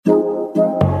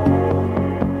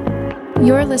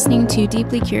You're listening to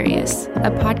Deeply Curious, a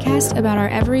podcast about our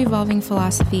ever-evolving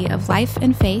philosophy of life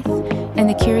and faith and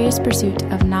the curious pursuit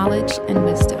of knowledge and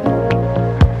wisdom.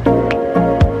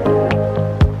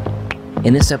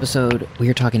 In this episode, we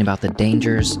are talking about the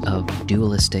dangers of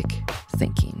dualistic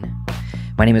thinking.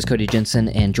 My name is Cody Jensen,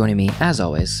 and joining me, as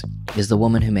always, is the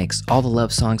woman who makes all the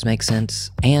love songs make sense,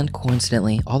 and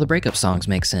coincidentally, all the breakup songs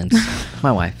make sense,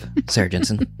 my wife, Sarah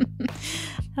Jensen.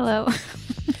 Hello.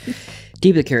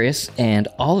 Deeply Curious and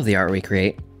all of the art we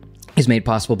create is made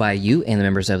possible by you and the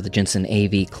members of the Jensen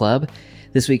AV Club.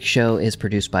 This week's show is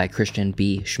produced by Christian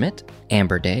B. Schmidt,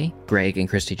 Amber Day, Greg and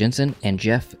Christy Jensen, and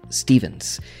Jeff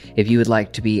Stevens. If you would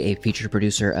like to be a featured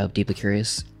producer of Deeply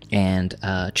Curious and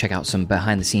check out some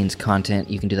behind-the-scenes content,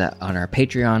 you can do that on our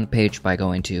Patreon page by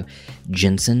going to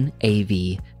jensenav.club.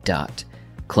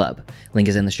 Link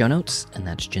is in the show notes, and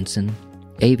that's jensenav.club.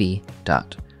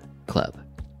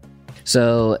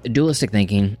 So, dualistic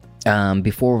thinking,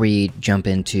 before we jump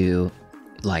into,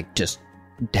 just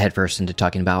headfirst into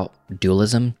talking about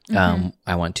dualism,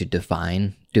 I want to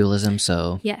define dualism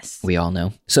so Yes. we all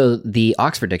know. So, the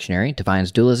Oxford Dictionary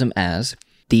defines dualism as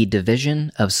the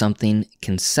division of something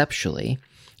conceptually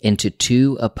into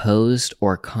two opposed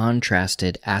or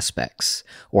contrasted aspects,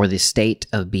 or the state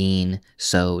of being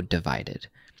so divided.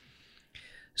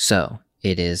 So,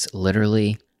 it is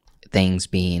literally things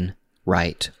being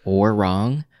right or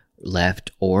wrong,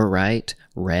 left or right,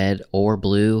 red or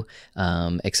blue,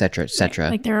 etc.,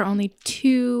 etc. Like there are only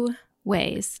two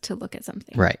ways to look at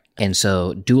something. Right. And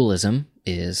so dualism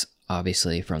is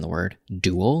obviously from the word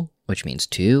dual, which means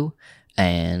two,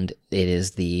 and it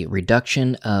is the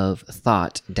reduction of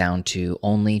thought down to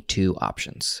only two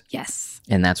options. Yes.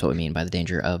 And that's what we mean by the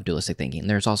danger of dualistic thinking.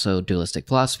 There's also dualistic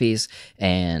philosophies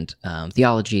and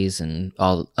theologies and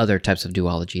all other types of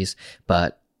duologies,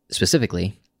 but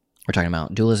specifically, we're talking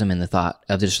about dualism in the thought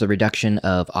of just the reduction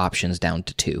of options down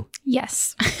to two.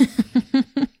 Yes.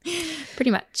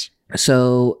 Pretty much.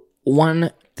 So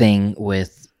one thing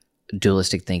with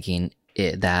dualistic thinking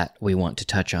that we want to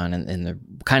touch on, and the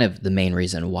kind of the main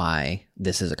reason why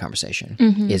this is a conversation,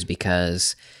 is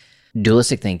because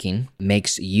dualistic thinking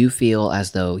makes you feel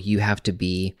as though you have to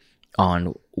be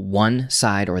on one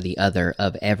side or the other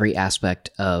of every aspect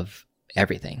of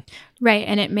everything. Right.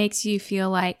 And it makes you feel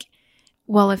like,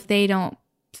 well, if they don't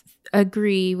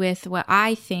agree with what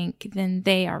I think, then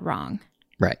they are wrong.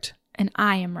 Right. And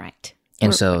I am right.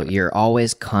 And so you're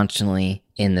always constantly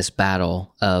in this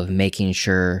battle of making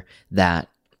sure that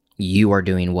you are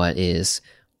doing what is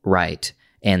right,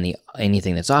 and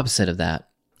anything that's opposite of that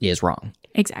is wrong.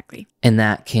 Exactly. And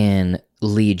that can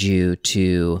lead you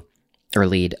to, or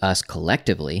lead us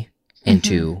collectively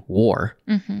into war.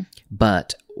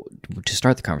 But to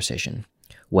start the conversation,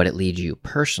 what it leads you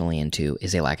personally into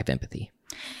is a lack of empathy.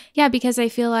 Yeah, because I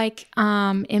feel like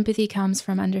empathy comes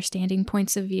from understanding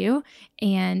points of view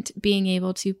and being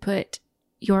able to put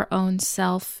your own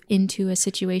self into a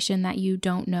situation that you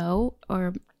don't know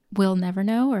or will never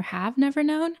know or have never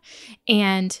known,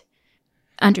 and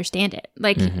understand it,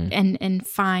 and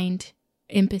find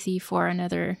empathy for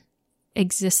another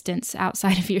existence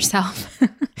outside of yourself.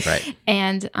 Right.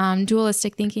 And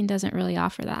dualistic thinking doesn't really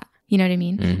offer that. You know what I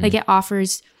mean? Like it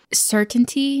offers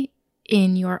certainty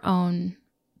in your own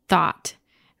thought,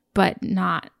 but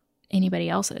not anybody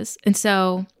else's. And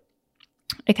so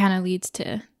it kind of leads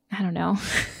to, I don't know,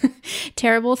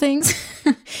 terrible things.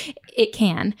 It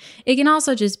can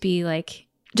also just be like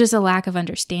just a lack of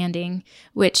understanding,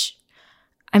 which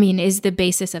I mean is the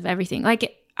basis of everything.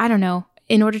 Like, I don't know,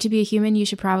 in order to be a human, you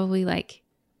should probably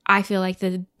I feel like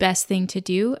the best thing to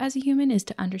do as a human is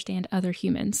to understand other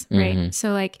humans, right?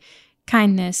 So like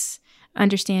kindness,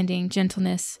 understanding,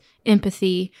 gentleness,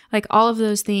 empathy, like all of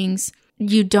those things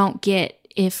you don't get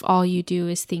if all you do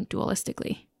is think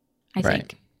dualistically, I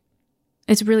think.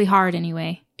 It's really hard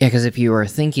anyway. Yeah, because if you are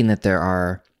thinking that there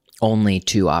are only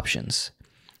two options,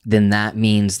 then that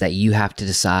means that you have to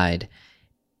decide,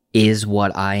 is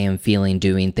what I am feeling,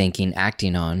 doing, thinking,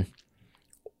 acting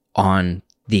on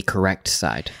the correct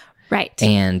side. Right.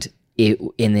 And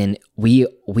then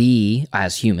we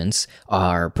as humans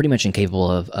are pretty much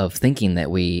incapable of thinking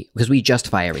that because we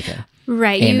justify everything.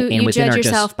 Right. And you judge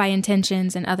yourself by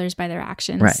intentions and others by their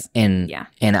actions. Right.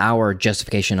 And our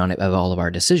justification of all of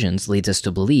our decisions leads us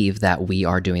to believe that we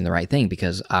are doing the right thing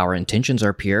because our intentions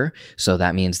are pure. So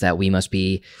that means that we must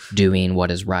be doing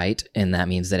what is right. And that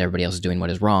means that everybody else is doing what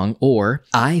is wrong. Or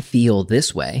I feel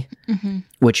this way,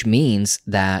 which means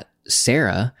that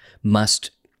Sarah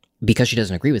must, because she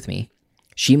doesn't agree with me,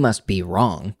 she must be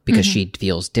wrong because she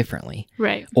feels differently.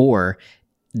 Right. Or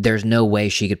there's no way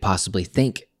she could possibly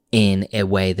think in a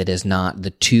way that is not the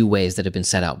two ways that have been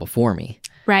set out before me.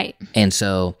 Right. And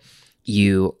so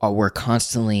we're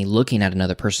constantly looking at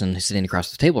another person who's sitting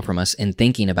across the table from us and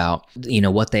thinking about,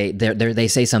 what they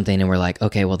say something, and we're like,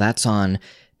 okay, well, that's on,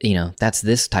 that's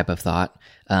this type of thought,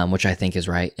 which I think is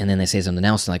right. And then they say something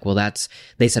else, and like, well,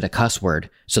 they said a cuss word,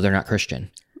 so they're not Christian.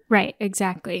 Right,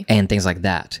 exactly. And things like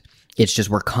that. It's just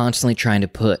we're constantly trying to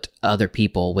put other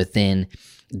people within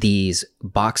these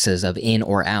boxes of in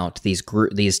or out,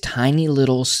 these tiny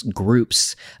little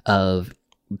groups of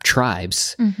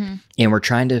tribes, and we're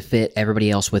trying to fit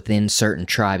everybody else within certain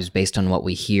tribes based on what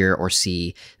we hear or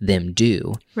see them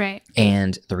do. Right.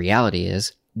 And the reality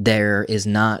is there is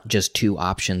not just two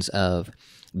options of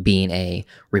being a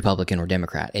Republican or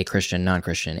Democrat, a Christian,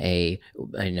 non-Christian,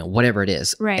 whatever it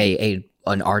is, right.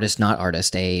 An artist, not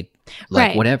artist,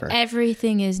 right. whatever.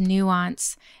 Everything is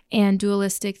nuance, and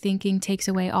dualistic thinking takes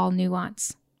away all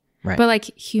nuance. Right. But like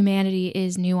humanity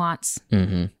is nuance.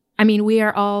 Mm-hmm. I mean, we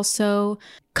are all so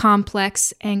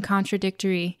complex and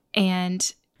contradictory.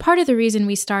 And part of the reason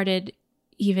we started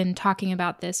even talking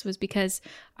about this was because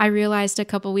I realized a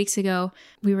couple weeks ago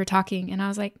we were talking, and I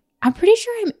was like, I'm pretty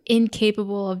sure I'm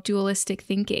incapable of dualistic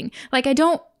thinking. Like, I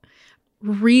don't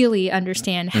really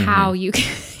understand how you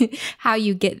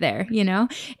get there,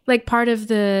 Like, part of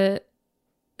the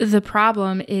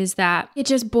problem is that it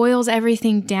just boils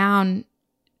everything down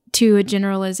to a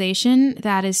generalization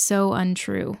that is so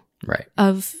untrue. Right.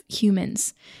 Of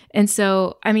humans. And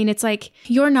so, I mean, it's like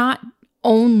you're not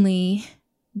only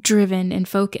driven and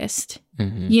focused.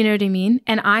 You know what I mean?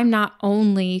 And I'm not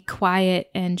only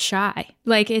quiet and shy.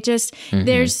 Like, it just,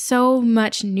 there's so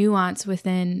much nuance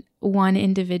within one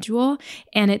individual.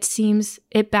 And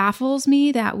it baffles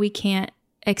me that we can't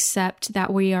accept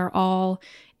that we are all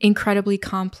incredibly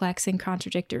complex and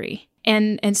contradictory.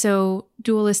 And so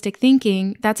dualistic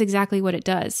thinking, that's exactly what it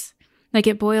does. Like,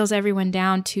 it boils everyone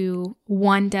down to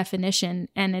one definition,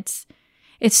 and it's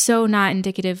so not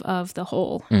indicative of the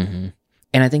whole. Mm-hmm.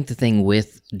 And I think the thing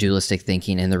with dualistic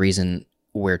thinking, and the reason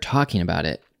we're talking about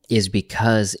it, is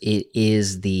because it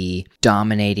is the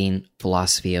dominating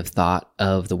philosophy of thought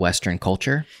of the Western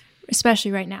culture.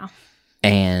 Especially right now.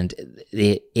 And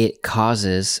it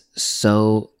causes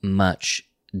so much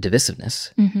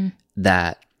divisiveness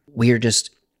that we are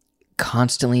just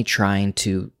constantly trying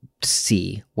to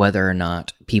see whether or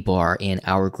not people are in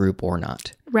our group or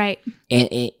not. Right. And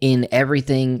in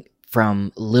everything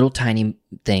from little tiny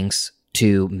things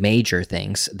to major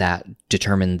things that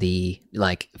determine the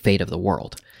fate of the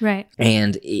world. Right.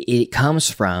 And it comes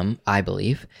from, I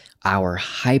believe, our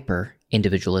hyper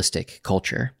individualistic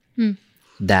culture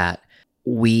that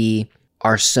we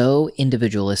are so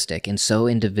individualistic and so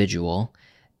individual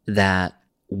that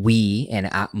we and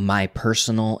my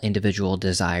personal individual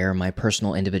desire, my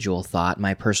personal individual thought,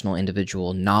 my personal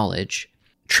individual knowledge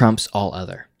trumps all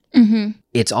other.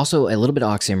 It's also a little bit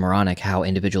oxymoronic how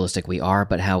individualistic we are,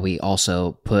 but how we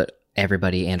also put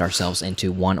everybody and ourselves into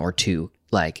one or two,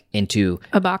 into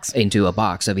a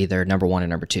box of either number one or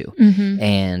number two.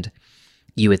 And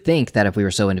you would think that if we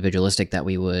were so individualistic that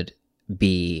we would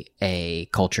be a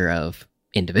culture of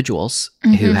individuals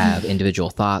who have individual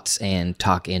thoughts and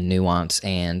talk in nuance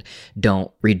and don't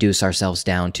reduce ourselves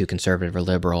down to conservative or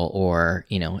liberal or,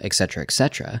 et cetera, et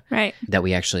cetera. Right. That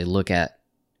we actually look at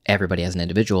everybody as an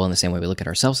individual in the same way we look at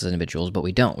ourselves as individuals, but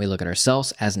we don't. We look at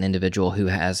ourselves as an individual who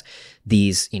has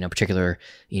these, particular,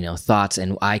 thoughts,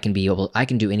 and I can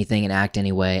do anything and act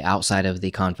any way outside of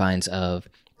the confines of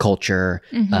culture,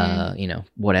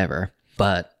 whatever.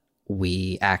 But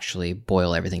we actually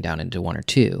boil everything down into one or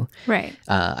two. Right.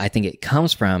 I think it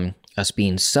comes from us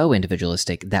being so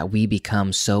individualistic that we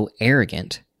become so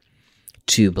arrogant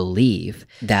to believe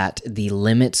that the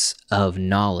limits of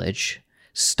knowledge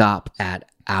stop at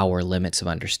our limits of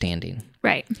understanding.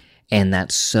 Right. And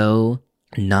that's so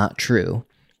not true.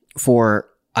 The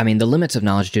limits of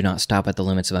knowledge do not stop at the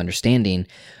limits of understanding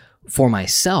for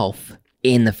myself,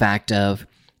 in the fact of,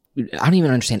 I don't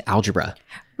even understand algebra.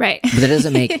 Right. But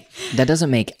that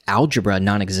doesn't make algebra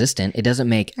non-existent. It doesn't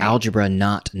make algebra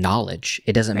not knowledge.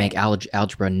 It doesn't make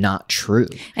algebra not true.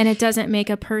 And it doesn't make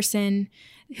a person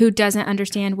who doesn't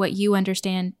understand what you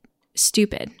understand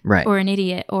stupid, right, or an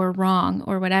idiot or wrong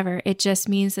or whatever. It just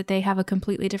means that they have a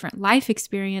completely different life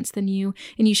experience than you,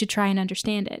 and you should try and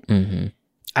understand it.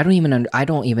 I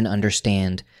don't even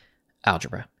understand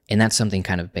algebra, and that's something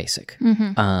kind of basic.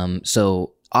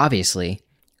 So obviously,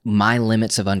 my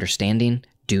limits of understanding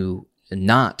do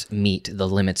not meet the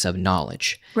limits of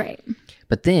knowledge. Right.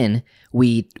 But then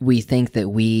we think that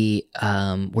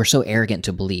we're so arrogant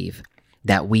to believe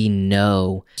that we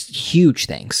know huge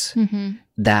things.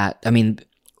 That,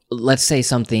 let's say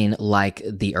something like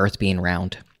the earth being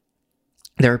round.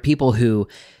 There are people who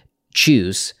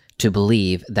choose to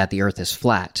believe that the earth is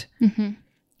flat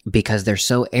because they're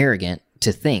so arrogant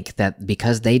to think that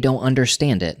because they don't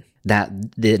understand it, that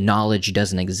the knowledge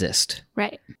doesn't exist.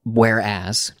 Right.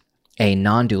 Whereas a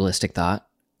non-dualistic thought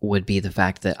would be the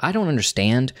fact that I don't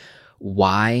understand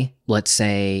why, let's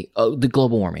say, the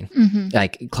global warming,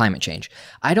 like climate change.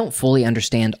 I don't fully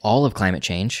understand all of climate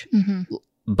change,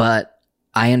 but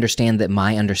I understand that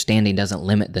my understanding doesn't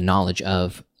limit the knowledge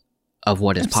of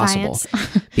what is possible.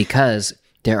 Because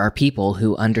there are people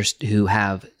who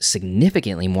have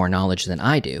significantly more knowledge than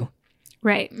I do.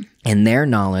 Right. And their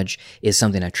knowledge is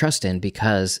something I trust in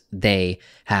because they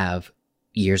have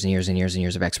years and years and years and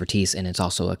years of expertise, and it's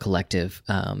also a collective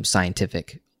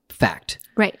scientific fact.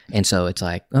 Right. And so it's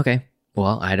like, okay,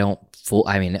 well, I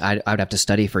would have to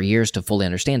study for years to fully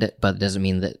understand it, but it doesn't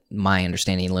mean that my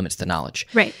understanding limits the knowledge.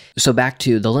 Right. So back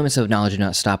to the limits of knowledge do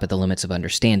not stop at the limits of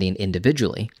understanding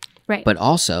individually. Right. But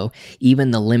also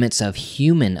even the limits of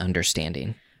human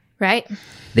understanding. Right.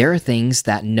 There are things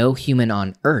that no human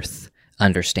on earth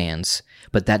understands,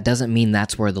 but that doesn't mean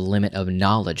that's where the limit of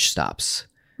knowledge stops.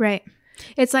 Right.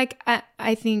 It's like,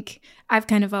 I think I've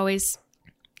kind of always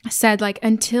said, like,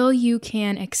 until you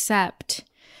can accept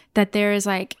that there is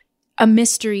like a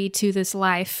mystery to this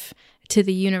life, to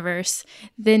the universe,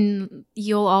 then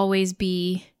you'll always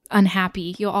be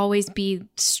unhappy. You'll always be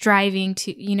striving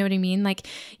to, you know what I mean? Like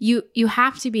you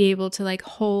have to be able to like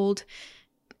hold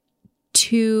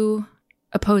two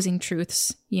opposing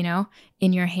truths, you know,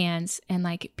 in your hands and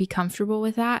like be comfortable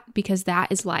with that, because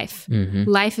that is life.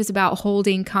 Life is about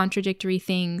holding contradictory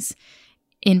things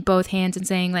in both hands and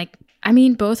saying like, I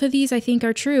mean, both of these I think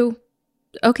are true.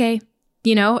 Okay.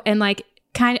 You know, and like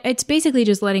kind of, it's basically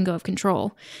just letting go of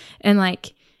control. And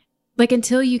like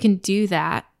until you can do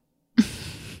that,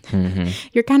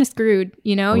 you're kind of screwed,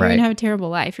 you know, you're going to have a terrible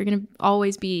life. You're going to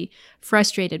always be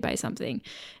frustrated by something.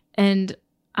 And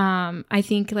I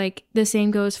think like the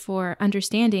same goes for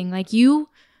understanding. Like you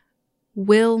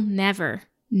will never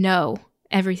know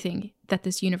everything that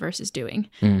this universe is doing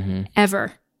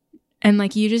ever. And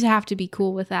like, you just have to be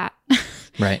cool with that.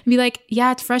 Right. Be like,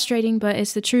 yeah, it's frustrating, but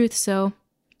it's the truth. So,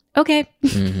 okay.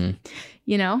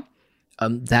 You know?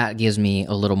 That gives me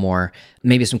a little more,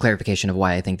 maybe some clarification of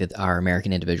why I think that our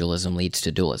American individualism leads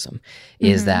to dualism,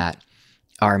 is that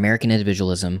our American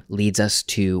individualism leads us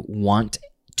to want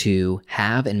to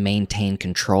have and maintain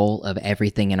control of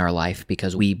everything in our life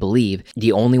because we believe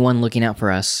the only one looking out for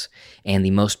us and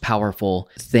the most powerful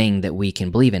thing that we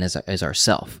can believe in is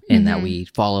ourself, and that we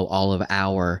follow all of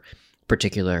our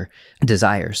particular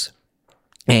desires.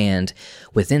 And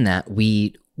within that,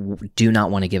 we do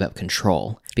not want to give up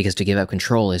control, because to give up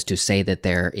control is to say that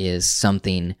there is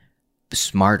something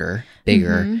smarter,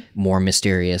 bigger, more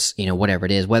mysterious, you know, whatever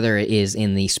it is, whether it is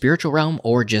in the spiritual realm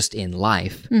or just in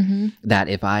life, that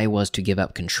if I was to give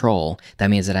up control, that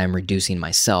means that I'm reducing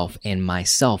myself, and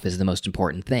myself is the most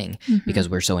important thing because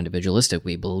we're so individualistic.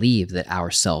 We believe that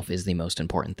ourself is the most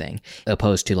important thing,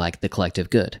 opposed to like the collective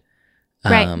good,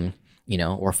 you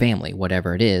know, or family,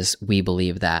 whatever it is. We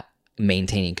believe that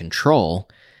maintaining control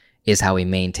is how we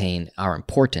maintain our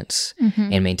importance,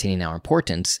 and maintaining our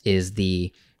importance is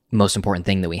the most important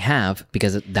thing that we have,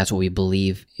 because that's what we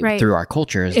believe through our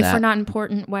culture. Is if that we're not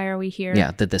important, why are we here?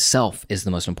 Yeah, that the self is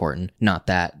the most important, not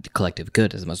that the collective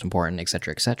good is the most important, et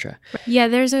cetera, et cetera. Yeah,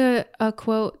 there's a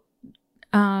quote,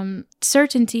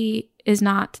 certainty is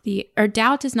not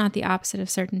doubt is not the opposite of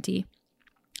certainty.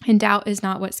 And doubt is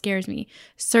not what scares me.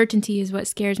 Certainty is what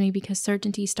scares me, because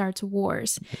certainty starts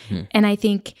wars. And I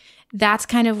think that's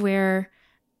kind of where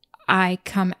I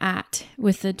come at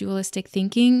with the dualistic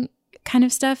thinking kind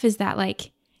of stuff, is that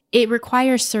like it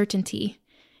requires certainty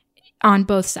on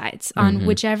both sides, on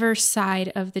whichever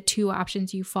side of the two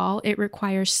options you fall. It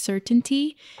requires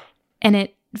certainty. And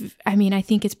I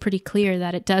think it's pretty clear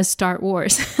that it does start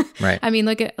wars. Right. I mean,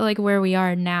 look at like where we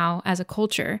are now as a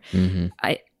culture.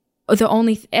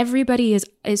 Everybody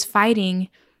is fighting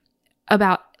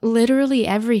about literally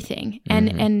everything,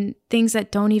 and things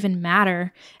that don't even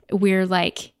matter. We're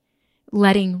like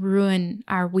letting ruin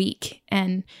our week.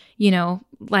 And, you know,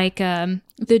 like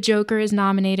the Joker is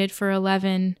nominated for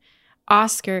 11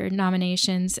 Oscar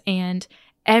nominations, and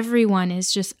everyone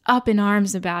is just up in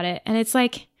arms about it. And it's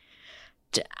like,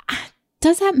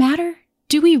 does that matter?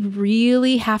 Do we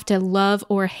really have to love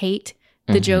or hate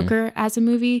the Joker as a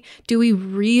movie? Do we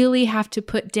really have to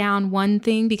put down one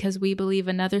thing because we believe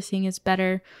another thing is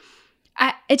better?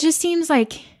 It just seems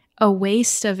like a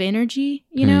waste of energy,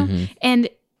 you know?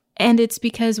 And it's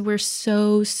because we're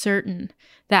so certain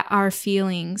that our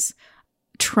feelings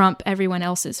trump everyone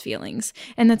else's feelings.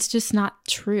 And that's just not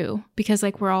true, because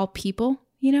like we're all people,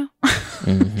 you know?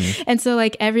 Mm-hmm. And so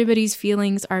like everybody's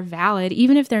feelings are valid,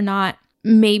 even if they're not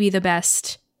maybe the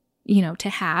best, you know, to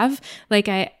have. Like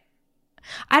I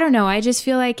don't know. I just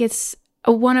feel like it's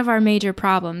one of our major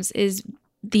problems is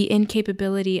the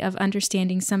incapability of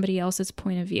understanding somebody else's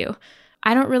point of view.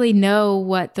 I don't really know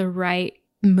what the right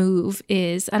move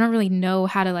is. I don't really know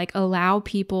how to like allow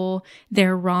people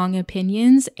their wrong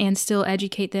opinions and still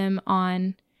educate them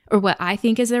on, or what I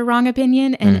think is their wrong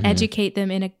opinion, and educate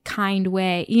them in a kind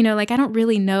way. You know, like I don't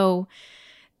really know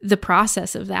the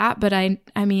process of that, but I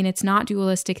mean, it's not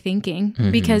dualistic thinking,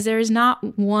 because there is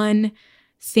not one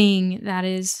thing that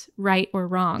is right or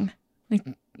wrong. Like,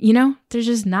 you know, there's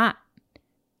just not.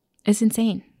 It's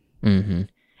insane. And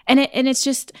it's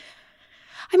just,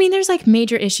 I mean, there's like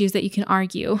major issues that you can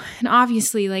argue. And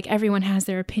obviously, like everyone has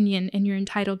their opinion and you're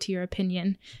entitled to your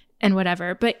opinion and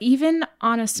whatever. But even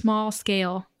on a small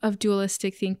scale of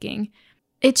dualistic thinking,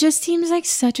 it just seems like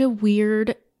such a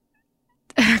weird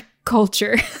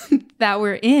culture that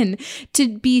we're in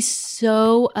to be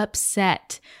so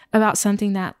upset about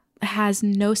something that has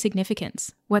no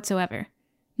significance whatsoever.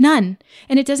 None.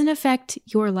 And it doesn't affect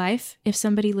your life if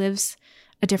somebody lives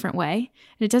a different way.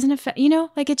 And it doesn't affect, you know,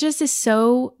 like it just is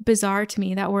so bizarre to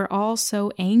me that we're all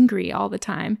so angry all the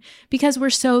time because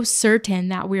we're so certain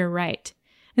that we're right.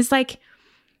 It's like,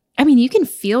 I mean, you can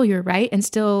feel you're right and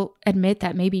still admit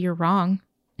that maybe you're wrong.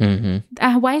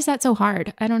 Why is that so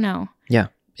hard? I don't know. Yeah.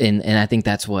 And I think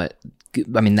that's what,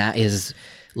 I mean, that is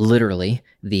literally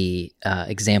the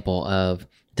example of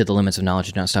did the limits of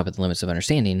knowledge do not stop at the limits of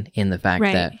understanding, in the fact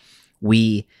that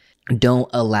we don't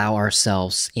allow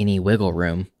ourselves any wiggle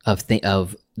room of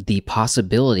the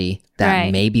possibility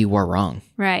that maybe we're wrong.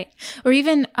 Right. Or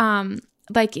even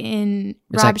like in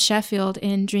Rob Sheffield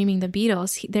in Dreaming the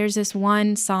Beatles, there's this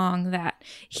one song that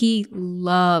he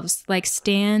loves, like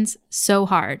stands so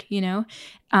hard, you know?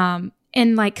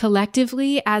 And like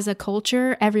collectively as a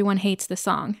culture, everyone hates the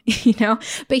song, you know,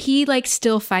 but he like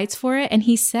still fights for it. And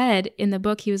he said in the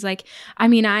book, he was like, I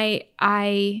mean,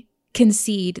 I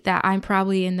concede that I'm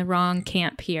probably in the wrong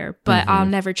camp here, but I'll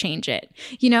never change it.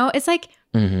 You know, it's like,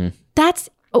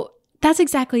 that's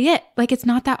exactly it. Like, it's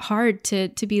not that hard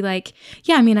to be like,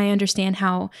 yeah, I mean, I understand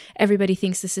how everybody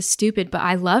thinks this is stupid, but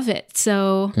I love it.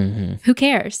 So who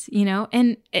cares, you know?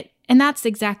 And that's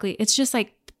exactly, it's just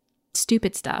like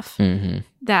stupid stuff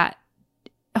that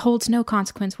holds no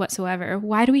consequence whatsoever.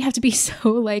 Why do we have to be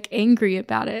so like angry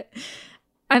about it?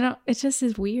 It just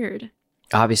is weird.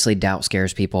 Obviously doubt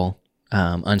scares people.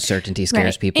 Uncertainty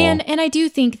scares people. And I do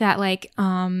think that like,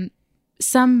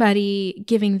 somebody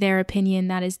giving their opinion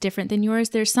that is different than yours,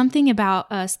 there's something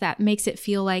about us that makes it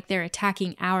feel like they're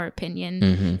attacking our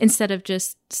opinion instead of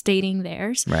just stating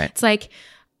theirs. Right. It's like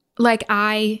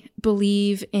I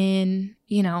believe in,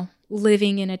 you know,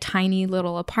 living in a tiny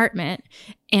little apartment,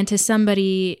 and to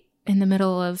somebody in the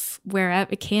middle of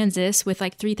wherever, Kansas, with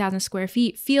like 3,000 square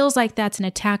feet, feels like that's an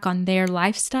attack on their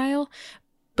lifestyle,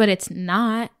 but it's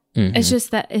not. It's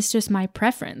just that it's just my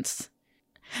preference.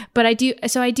 But I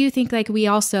do think like we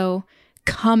also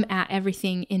come at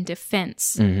everything in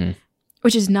defense,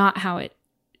 which is not how it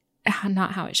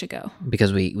should go.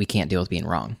 Because we can't deal with being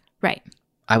wrong. Right.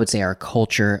 I would say our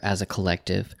culture as a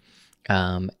collective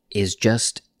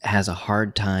has a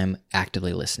hard time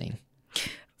actively listening.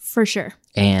 For sure.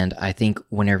 And I think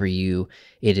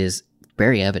it is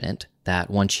very evident that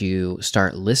once you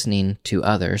start listening to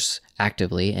others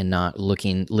actively and not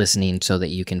listening so that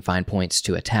you can find points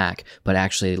to attack, but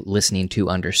actually listening to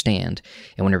understand.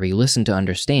 And whenever you listen to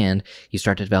understand, you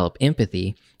start to develop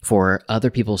empathy for other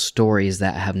people's stories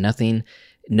that have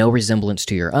no resemblance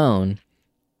to your own,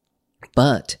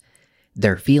 but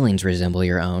their feelings resemble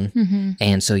your own.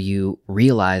 And so you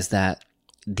realize that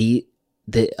the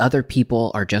other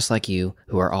people are just like you,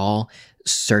 who are all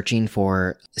searching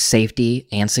for safety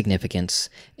and significance,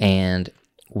 and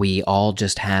we all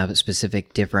just have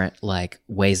specific different like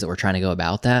ways that we're trying to go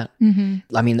about that.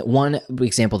 I mean, one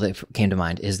example that came to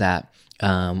mind is that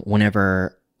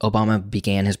whenever Obama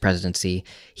began his presidency,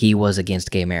 he was against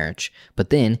gay marriage, but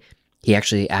then he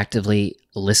actually actively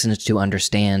listened to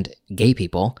understand gay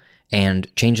people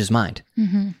and changed his mind.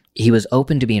 He was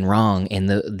open to being wrong, and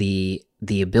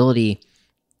the ability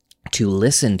to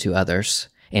listen to others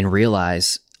and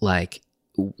realize like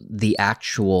the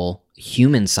actual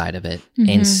human side of it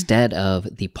instead of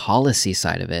the policy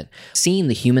side of it. Seeing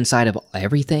the human side of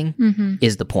everything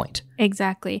is the point.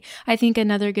 Exactly. I think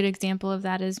another good example of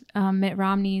that is Mitt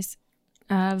Romney's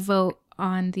vote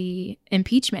on the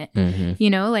impeachment. You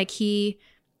know, like he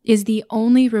is the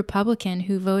only Republican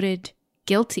who voted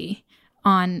guilty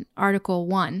on Article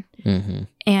 1. Mm-hmm.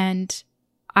 And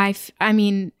I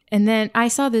mean, and then I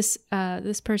saw this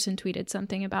person tweeted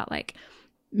something about like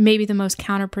maybe the most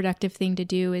counterproductive thing to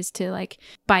do is to like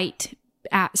bite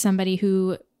at somebody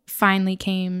who finally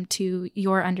came to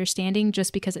your understanding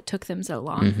just because it took them so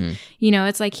long. Mm-hmm. You know,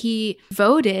 it's like he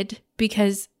voted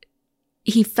because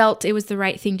he felt it was the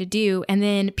right thing to do, and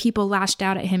then people lashed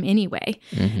out at him anyway.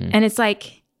 Mm-hmm. And it's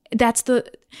like that's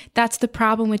the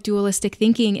problem with dualistic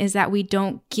thinking, is that we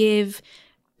don't give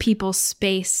people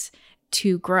space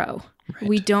to grow. Right.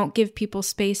 We don't give people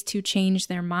space to change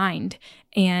their mind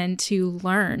and to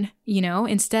learn, you know.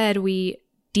 Instead, we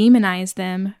demonize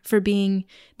them for being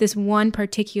this one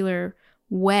particular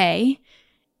way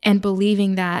and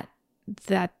believing that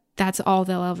that's all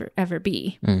they'll ever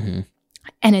be. Mm-hmm.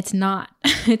 And it's not.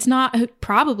 It's not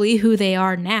probably who they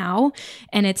are now,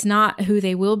 and it's not who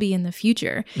they will be in the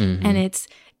future. Mm-hmm. And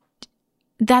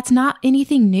that's not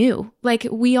anything new. Like,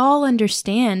 we all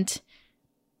understand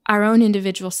our own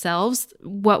individual selves.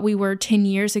 What we were 10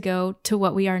 years ago to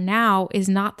what we are now is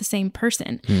not the same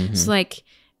person. Mm-hmm. So like,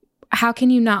 how can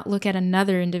you not look at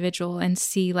another individual and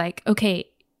see like, okay,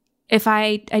 if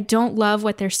I don't love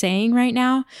what they're saying right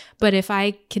now, but if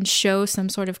I can show some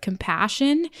sort of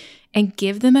compassion and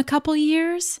give them a couple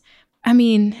years, I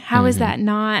mean, how is that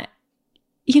not,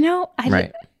 you know,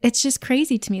 right. It's just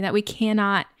crazy to me that we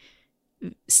cannot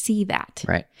see that.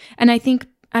 Right. And I think,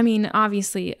 I mean,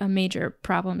 obviously a major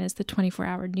problem is the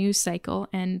 24-hour news cycle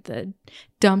and the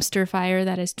dumpster fire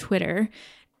that is Twitter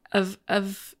of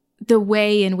the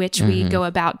way in which we go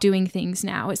about doing things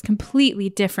now is completely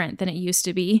different than it used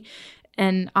to be.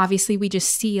 And obviously we just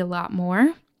see a lot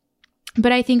more.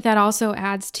 But I think that also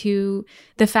adds to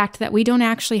the fact that we don't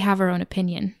actually have our own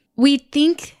opinion. We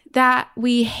think that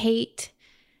we hate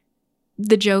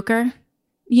the Joker,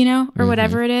 you know, or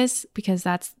whatever it is, because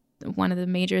that's one of the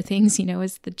major things, you know,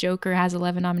 is the Joker has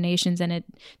 11 nominations and it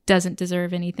doesn't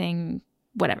deserve anything,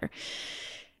 whatever.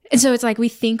 And so it's like we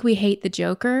think we hate the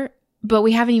Joker, but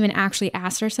we haven't even actually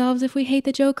asked ourselves if we hate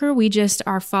the Joker. We just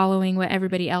are following what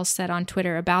everybody else said on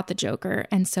Twitter about the Joker.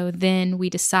 And so then we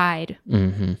decide,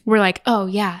 we're like, oh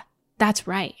yeah, that's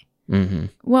right. Mm-hmm.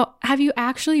 Well, have you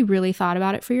actually really thought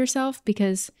about it for yourself?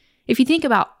 Because if you think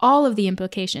about all of the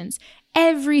implications,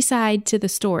 every side to the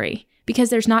story, because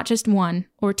there's not just one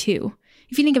or two.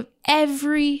 If you think of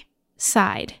every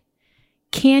side,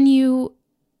 can you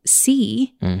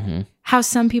see how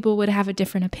some people would have a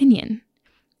different opinion?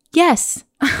 Yes.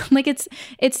 Like it's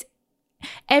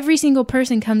every single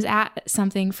person comes at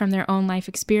something from their own life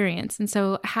experience. And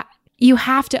so you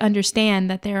have to understand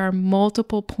that there are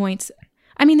multiple points.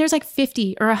 I mean, there's like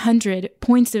 50 or 100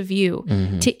 points of view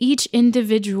to each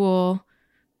individual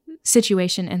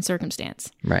situation and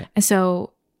circumstance. Right. And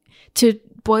so to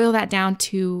boil that down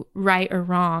to right or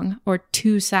wrong or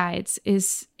two sides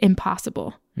is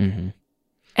impossible. And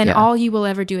all you will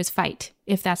ever do is fight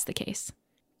if that's the case.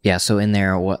 Yeah. So in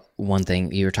there, one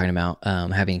thing you were talking about,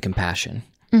 having compassion,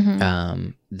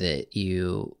 that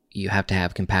you have to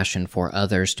have compassion for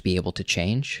others to be able to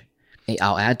change.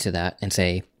 I'll add to that and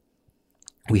say,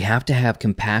 we have to have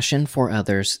compassion for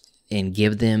others and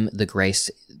give them the grace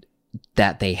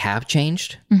that they have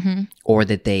changed or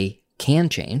that they can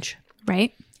change.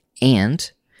 Right.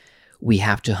 And we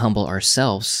have to humble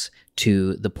ourselves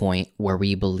to the point where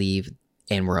we believe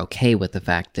and we're okay with the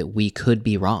fact that we could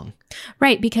be wrong.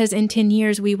 Right, because in 10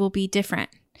 years, we will be different.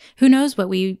 Who knows what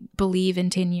we believe in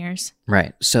 10 years?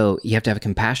 Right. So you have to have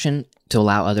compassion to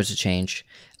allow others to change,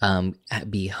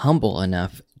 be humble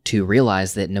enough to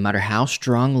realize that no matter how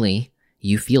strongly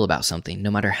you feel about something, no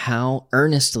matter how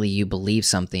earnestly you believe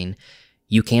something,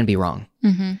 you can be wrong.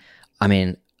 I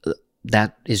mean,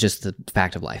 that is just the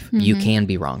fact of life. You can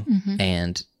be wrong.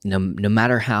 And no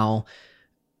matter how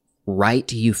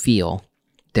right you feel,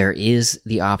 there is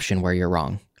the option where you're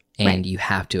wrong, and you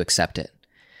have to accept it.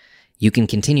 You can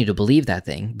continue to believe that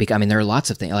thing. Because, I mean, there are lots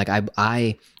of things. Like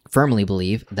I firmly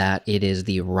believe that it is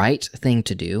the right thing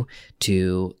to do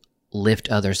to lift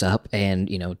others up and,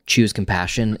 you know, choose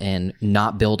compassion and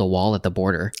not build a wall at the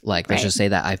border. Like, let's just say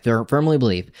that I firmly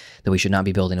believe that we should not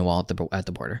be building a wall at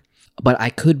the border. But I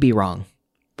could be wrong.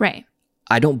 Right.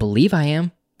 I don't believe I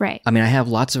am. Right. I mean, I have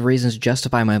lots of reasons to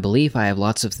justify my belief. I have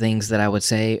lots of things that I would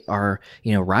say are,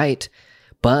 you know, right.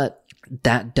 But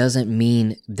that doesn't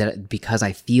mean that because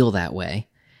I feel that way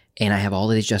and I have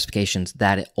all of these justifications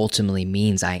that it ultimately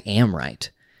means I am right.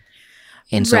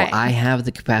 And so I have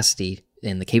the capacity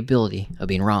and the capability of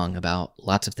being wrong about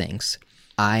lots of things.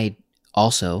 I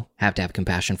also have to have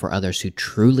compassion for others who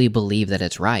truly believe that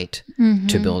it's right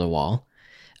to build a wall.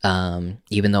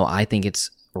 Even though I think it's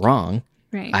wrong,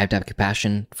 I have to have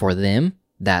compassion for them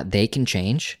that they can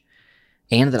change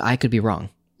and that I could be wrong.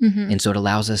 Mm-hmm. And so it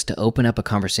allows us to open up a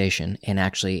conversation and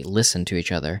actually listen to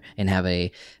each other and have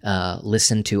a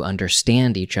listen to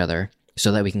understand each other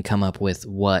so that we can come up with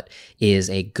what is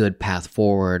a good path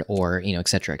forward, or, you know, et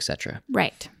cetera, et cetera.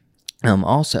 Right.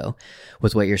 Also,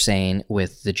 with what you're saying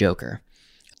with the Joker,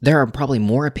 there are probably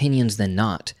more opinions than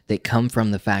not that come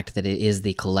from the fact that it is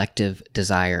the collective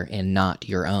desire and not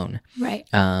your own. Right.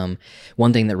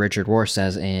 One thing that Richard Rohr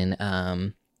says in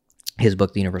his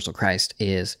book, The Universal Christ,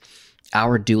 is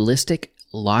our dualistic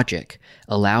logic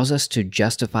allows us to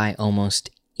justify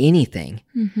almost anything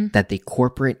that the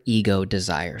corporate ego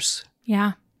desires.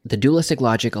 Yeah. The dualistic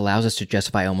logic allows us to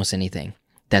justify almost anything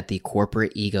that the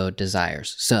corporate ego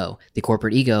desires. So the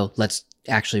corporate ego, let's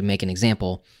actually make an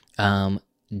example.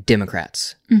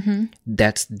 Democrats. Mm-hmm.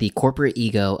 That's the corporate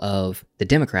ego of the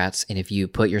Democrats. And if you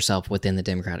put yourself within the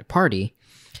Democratic Party,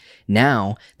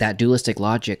 now that dualistic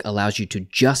logic allows you to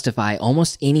justify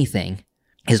almost anything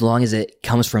as long as it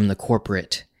comes from the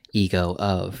corporate ego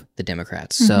of the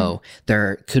Democrats. Mm-hmm. So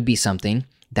there could be something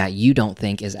that you don't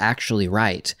think is actually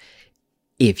right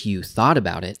if you thought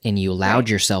about it and you allowed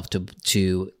yourself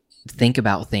to think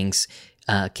about things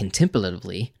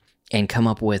contemplatively and come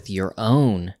up with your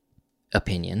own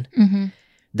opinion,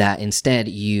 that instead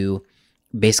you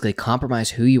basically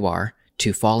compromise who you are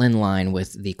to fall in line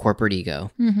with the corporate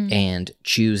ego and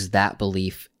choose that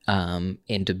belief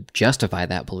and to justify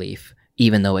that belief,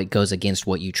 even though it goes against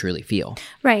what you truly feel.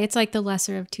 Right. It's like the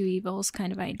lesser of two evils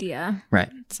kind of idea. Right.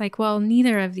 It's like, well,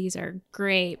 neither of these are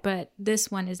great, but this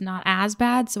one is not as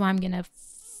bad, so I'm going to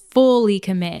fully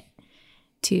commit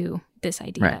to this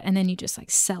idea. Right. And then you just like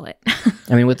sell it.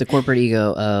 I mean, with the corporate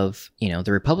ego of, you know,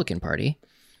 the Republican Party,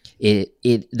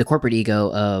 the corporate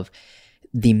ego of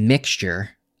the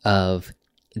mixture of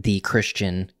the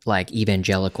Christian, like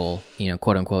evangelical, you know,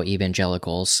 quote unquote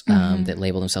evangelicals that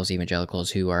label themselves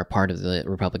evangelicals who are part of the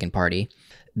Republican Party.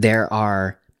 There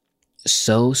are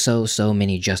so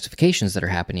many justifications that are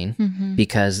happening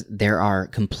because there are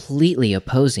completely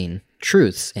opposing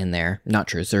truths in there. Not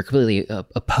truths, they're completely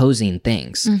opposing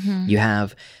things. You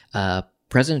have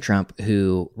President Trump,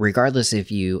 who, regardless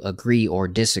if you agree or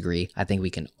disagree, I think we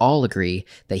can all agree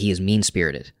that he is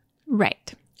mean-spirited.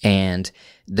 Right. And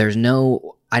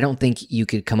I don't think you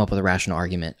could come up with a rational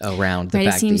argument around the fact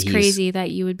that it seems crazy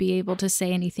that you would be able to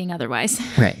say anything otherwise.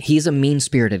 Right. He's a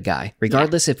mean-spirited guy.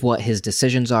 Regardless of what his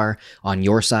decisions are on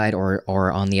your side or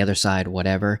on the other side,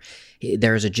 whatever,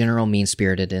 there's a general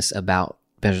mean-spiritedness about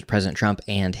President Trump,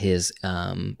 and his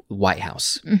White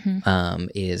House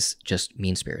is just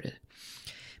mean-spirited.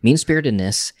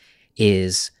 Mean-spiritedness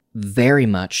is very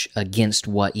much against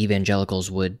what evangelicals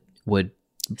would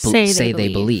say they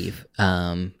believe.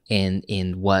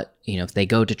 In what, you know, if they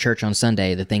go to church on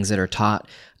Sunday, the things that are taught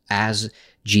as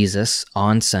Jesus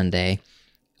on Sunday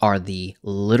are the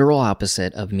literal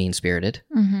opposite of mean-spirited.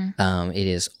 It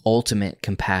is ultimate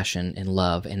compassion and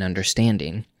love and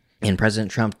understanding. And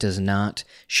President Trump does not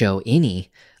show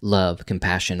any love,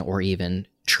 compassion, or even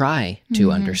try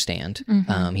to understand.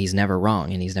 He's never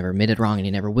wrong, and he's never admitted wrong, and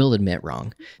he never will admit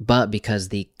wrong. But because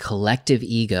the collective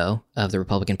ego of the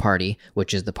Republican Party,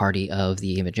 which is the party of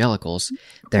the evangelicals,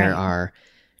 there are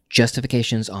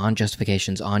justifications on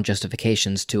justifications on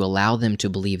justifications to allow them to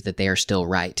believe that they are still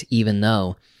right, even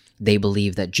though they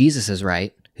believe that Jesus is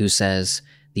right, who says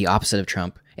the opposite of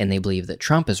Trump, and they believe that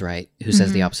Trump is right, who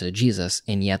says the opposite of Jesus,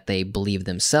 and yet they believe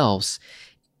themselves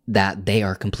that they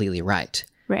are completely right.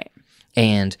 Right.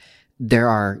 And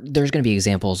there's going to be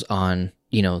examples on,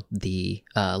 you know, the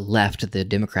left, the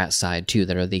Democrat side too,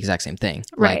 that are the exact same thing,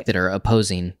 right? Like, that are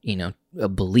opposing, you know,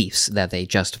 beliefs that they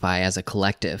justify as a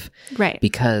collective, right?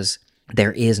 Because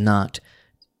there is not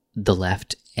the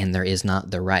left and there is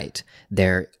not the right.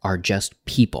 There are just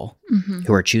people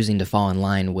who are choosing to fall in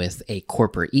line with a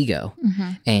corporate ego.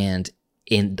 And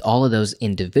in all of those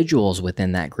individuals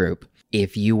within that group,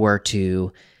 if you were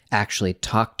to actually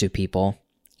talk to people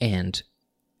and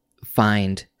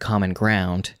find common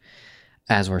ground,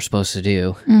 as we're supposed to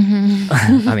do.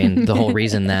 I mean, the whole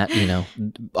reason that, you know,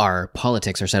 our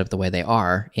politics are set up the way they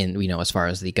are in, you know, as far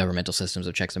as the governmental systems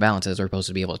of checks and balances, we're supposed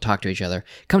to be able to talk to each other,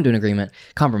 come to an agreement,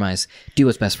 compromise, do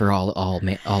what's best for all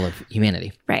of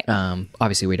humanity. Right.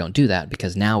 Obviously, we don't do that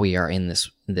because now we are in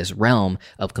this realm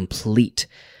of complete,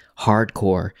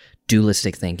 hardcore,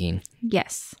 dualistic thinking.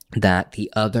 Yes. That the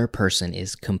other person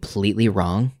is completely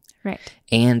wrong. Right.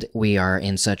 And we are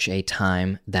in such a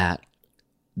time that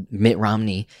Mitt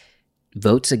Romney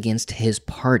votes against his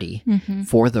party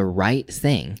for the right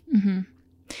thing.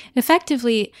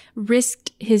 Effectively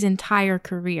risked his entire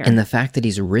career. And the fact that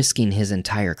he's risking his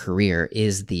entire career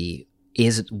is the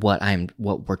is what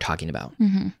we're talking about.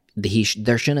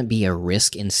 There shouldn't be a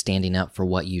risk in standing up for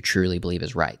what you truly believe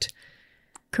is right.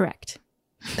 Correct.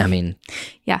 I mean,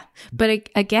 yeah. But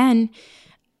again,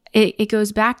 it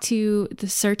goes back to the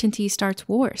certainty starts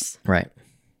wars. Right.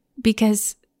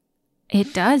 Because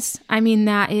it does. I mean,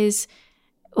 that is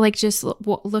like, just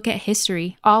look at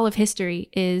history. All of history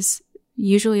is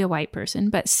usually a white person,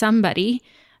 but somebody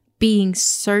being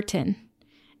certain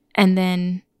and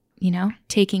then,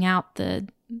 taking out the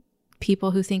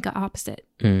people who think opposite.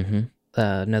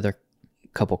 Another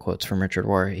couple quotes from Richard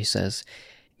Rohr. He says,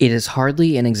 "It is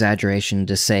hardly an exaggeration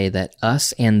to say that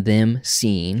us and them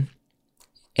seeing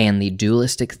and the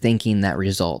dualistic thinking that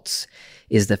results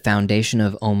is the foundation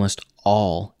of almost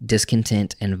all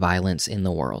discontent and violence in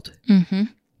the world.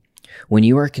 When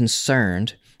you are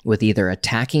concerned with either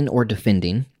attacking or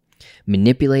defending,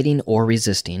 manipulating or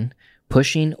resisting,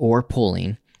 pushing or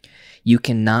pulling, you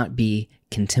cannot be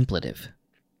contemplative.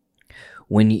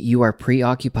 When you are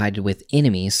preoccupied with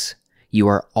enemies, you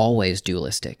are always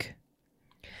dualistic.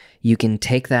 You can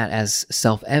take that as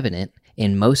self-evident.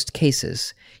 In most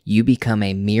cases, you become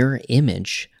a mirror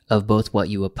image of both what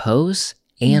you oppose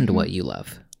and what you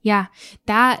love." Yeah,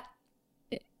 that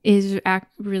is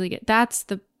really good. That's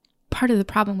the part of the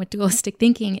problem with dualistic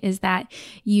thinking, is that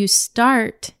you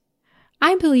start,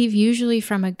 I believe, usually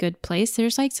from a good place.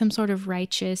 There's like some sort of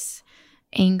righteous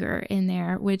anger in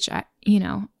there, which,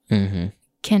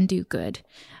 can do good.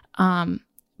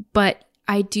 But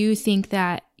I do think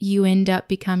that you end up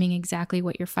becoming exactly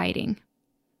what you're fighting.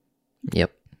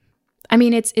 Yep. I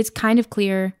mean, it's kind of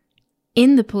clear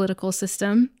in the political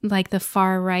system, like the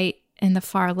far right and the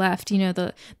far left.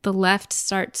 The left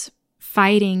starts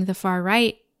fighting the far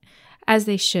right, as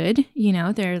they should.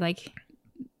 They're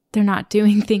not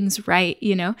doing things right,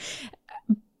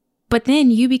 But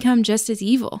then you become just as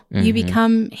evil. You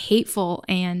become hateful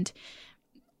and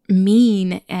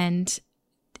mean and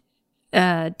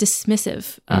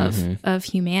dismissive of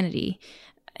humanity,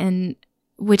 and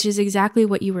which is exactly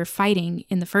what you were fighting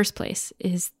in the first place,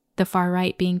 is the far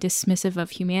right being dismissive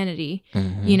of humanity,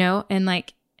 and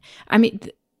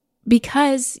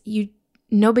because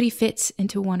nobody fits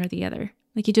into one or the other.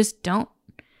 Like, you just don't.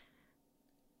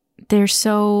 There's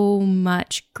so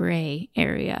much gray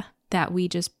area that we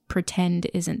just pretend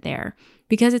isn't there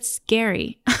because it's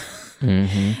scary,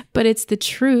 but it's the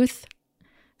truth.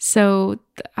 So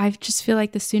I just feel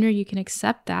like the sooner you can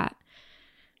accept that,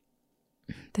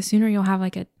 the sooner you'll have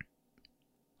like a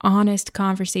honest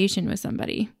conversation with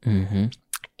somebody,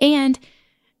 and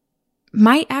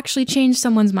might actually change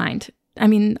someone's mind. I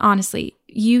mean, honestly,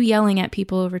 you yelling at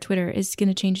people over Twitter is going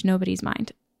to change nobody's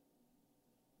mind.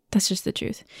 That's just the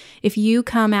truth. If you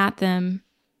come at them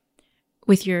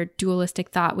with your dualistic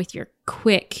thought, with your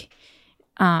quick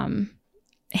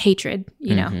hatred,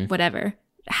 whatever,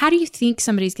 how do you think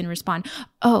somebody's going to respond?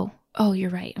 Oh, you're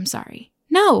right. I'm sorry.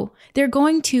 No, they're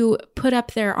going to put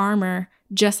up their armor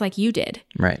just like you did.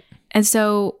 Right. And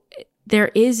so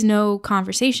there is no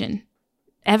conversation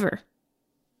ever.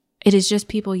 It is just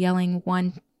people yelling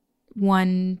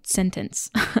one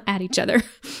sentence at each other,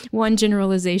 one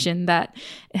generalization that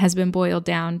has been boiled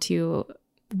down to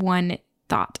one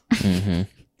thought. And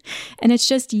it's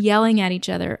just yelling at each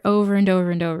other over and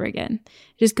over and over again.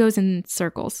 It just goes in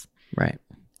circles. Right.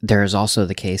 There is also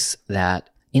the case that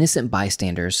innocent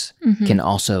bystanders can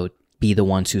also be the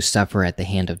ones who suffer at the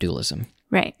hand of dualism.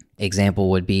 Right. Example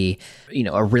would be,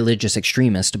 a religious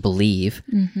extremist believe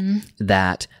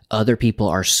that other people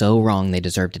are so wrong they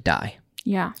deserve to die.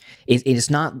 Yeah. It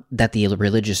is not that the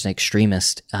religious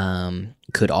extremist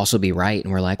could also be right,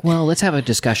 and we're like, well, let's have a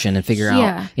discussion and figure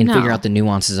out the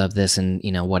nuances of this, and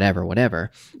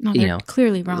whatever. No, they're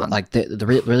clearly wrong. Like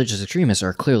the religious extremists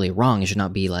are clearly wrong. It should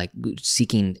not be like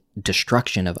seeking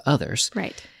destruction of others.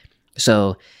 Right.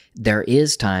 So there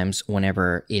is times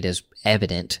whenever it is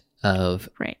evident of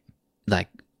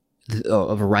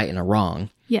of a right and a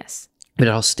wrong. Yes. But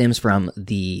it all stems from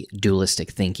the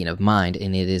dualistic thinking of mind,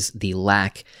 and it is the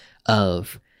lack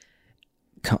of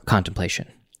contemplation.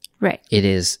 Right. It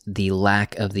is the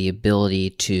lack of the ability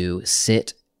to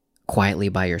sit quietly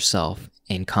by yourself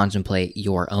and contemplate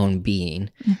your own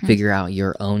being, figure out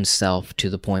your own self to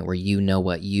the point where you know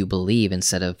what you believe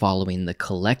instead of following the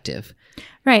collective.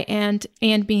 Right. And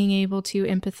being able to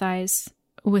empathize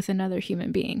with another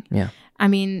human being. Yeah. I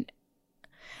mean,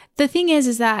 the thing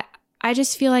is that I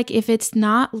just feel like if it's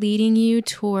not leading you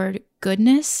toward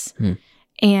goodness,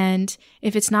 and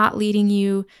if it's not leading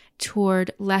you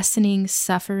toward lessening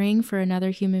suffering for another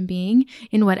human being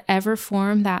in whatever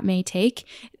form that may take,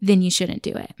 then you shouldn't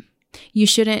do it. You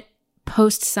shouldn't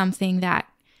post something that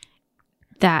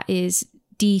is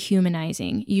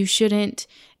dehumanizing. You shouldn't,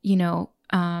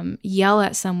 yell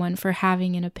at someone for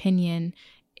having an opinion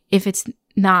if it's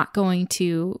not going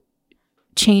to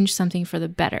change something for the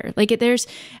better. Like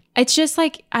it's just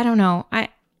like, I don't know.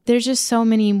 There's just so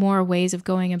many more ways of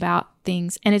going about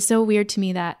things. And it's so weird to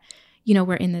me that,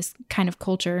 we're in this kind of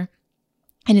culture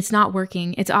and it's not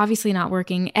working. It's obviously not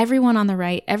working. Everyone on the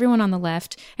right, everyone on the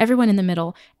left, everyone in the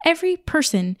middle, every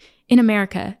person in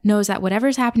America knows that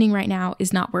whatever's happening right now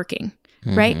is not working,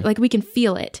 right? Like we can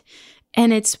feel it.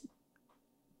 And it's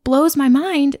blows my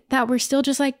mind that we're still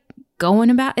just like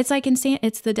going about, it's like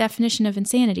it's the definition of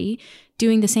insanity,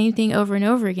 doing the same thing over and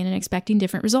over again and expecting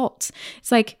different results.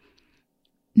 It's like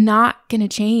not going to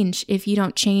change if you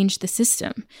don't change the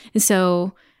system. And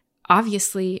so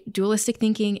obviously dualistic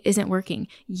thinking isn't working.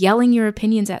 Yelling your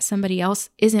opinions at somebody else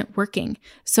isn't working.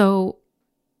 So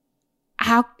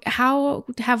how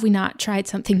have we not tried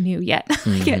something new yet?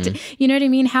 You know what I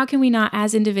mean? How can we not,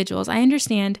 as individuals? I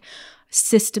understand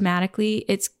systematically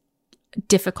it's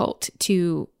difficult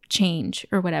to change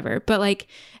or whatever, but like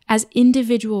as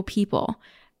individual people,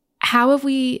 how have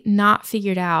we not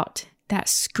figured out that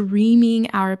screaming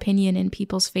our opinion in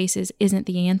people's faces isn't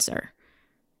the answer?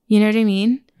 You know what I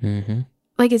mean?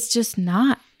 Like it's just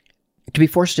not. To be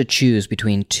forced to choose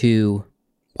between two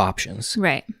options,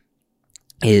 right,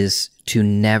 is to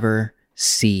never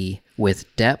see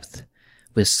with depth,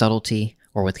 with subtlety,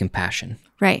 or with compassion.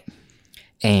 Right.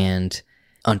 And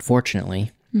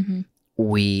unfortunately,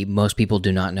 most people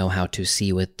do not know how to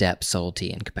see with depth,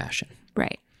 subtlety, and compassion.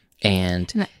 Right.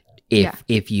 And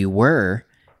if you were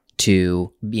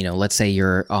to, let's say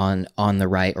you're on the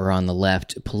right or on the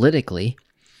left politically,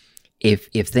 if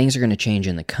things are going to change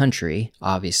in the country,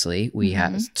 obviously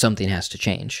something has to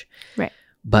change. Right.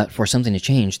 But for something to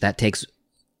change, that takes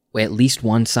at least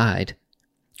one side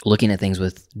looking at things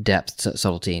with depth,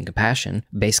 subtlety, and compassion,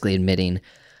 basically admitting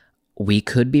we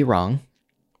could be wrong.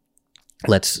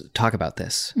 Let's talk about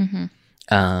this.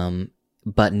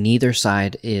 But neither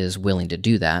side is willing to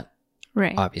do that.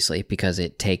 Right. Obviously, because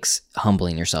it takes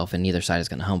humbling yourself, and neither side is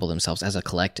going to humble themselves as a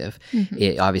collective.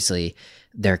 Obviously,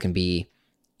 there can be,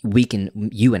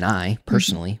 you and I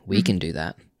personally, we can do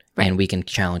that. Right. And we can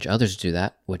challenge others to do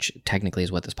that, which technically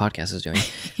is what this podcast is doing,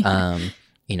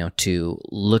 to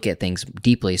look at things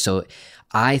deeply. So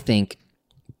I think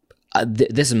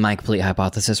this is my complete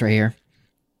hypothesis right here.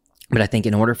 But I think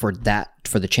in order for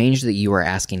the change that you are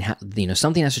asking,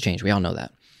 something has to change. We all know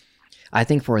that. I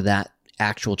think for that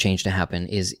actual change to happen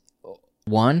is,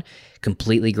 one,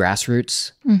 completely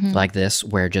grassroots like this,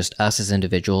 where just us as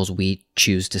individuals, we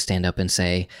choose to stand up and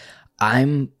say,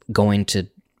 I'm going to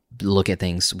look at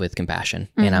things with compassion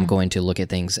and I'm going to look at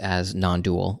things as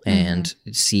non-dual and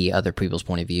see other people's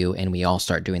point of view. And we all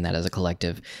start doing that as a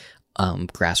collective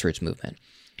grassroots movement.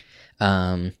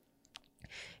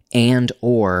 And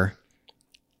or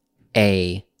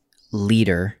a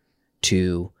leader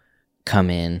to come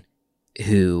in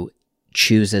who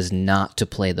chooses not to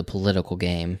play the political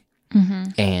game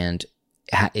and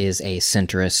is a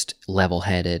centrist,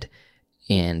 level-headed,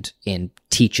 and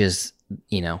teaches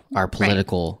our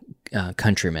political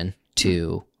countrymen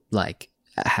to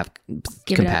have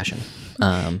compassion.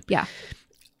 I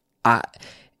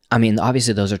mean,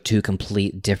 obviously, those are two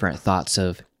complete different thoughts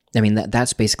of. I mean,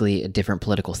 that's basically different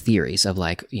political theories of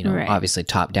obviously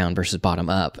top down versus bottom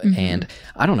up. And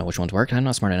I don't know which ones work. I'm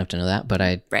not smart enough to know that, but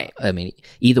I mean,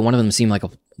 either one of them seem like a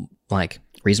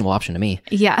reasonable option to me.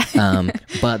 Yeah.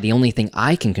 But the only thing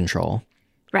I can control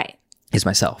is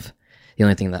myself. The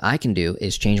only thing that I can do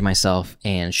is change myself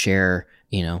and share,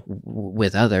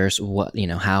 with others what,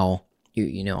 how,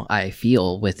 I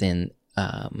feel within,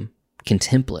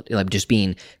 contemplative, just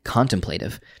being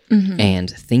contemplative and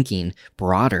thinking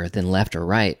broader than left or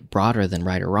right, broader than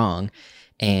right or wrong,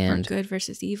 and or good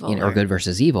versus evil, or good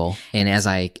versus evil. And as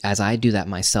I do that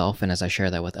myself, and as I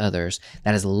share that with others,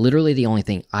 that is literally the only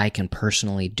thing I can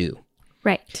personally do.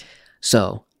 Right.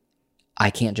 So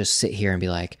I can't just sit here and be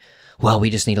like, well,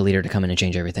 we just need a leader to come in and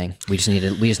change everything. We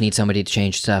just need somebody to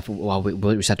change stuff. Well,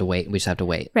 we just have to wait. We just have to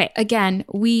wait. Right. Again,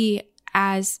 we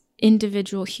as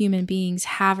individual human beings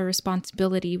have a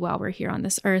responsibility while we're here on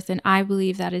this earth. And I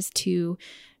believe that is to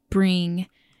bring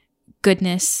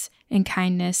goodness and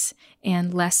kindness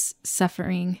and less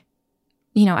suffering,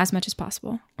 as much as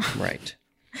possible. Right.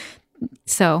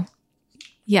 So,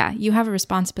 yeah, you have a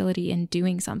responsibility in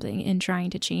doing something, in trying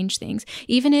to change things,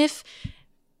 even if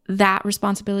that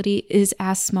responsibility is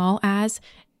as small as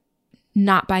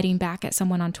not biting back at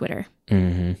someone on Twitter.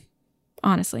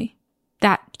 Honestly,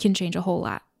 that can change a whole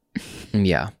lot.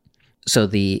 Yeah. So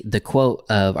the quote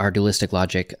of our dualistic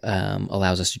logic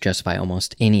allows us to justify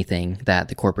almost anything that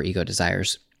the corporate ego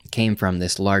desires came from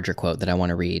this larger quote that I want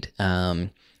to read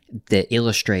that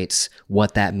illustrates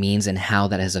what that means and how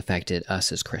that has affected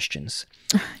us as Christians.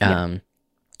 Yeah.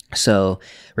 So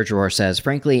Richard Rohr says,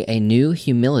 frankly, a new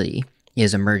humility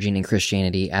is emerging in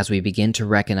Christianity as we begin to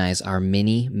recognize our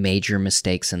many major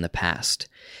mistakes in the past,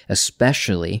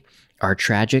 especially our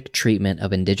tragic treatment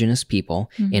of indigenous people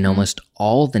in almost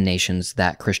all the nations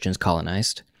that Christians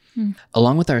colonized,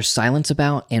 along with our silence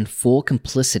about and full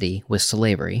complicity with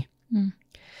slavery,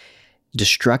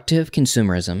 destructive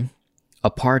consumerism,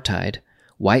 apartheid,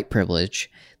 white privilege,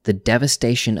 the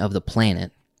devastation of the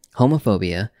planet,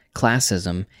 homophobia,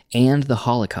 classism, and the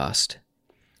Holocaust.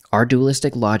 Our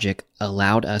dualistic logic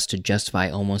allowed us to justify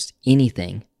almost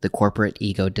anything the corporate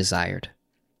ego desired.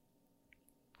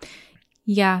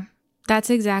 Yeah, that's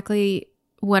exactly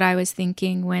what I was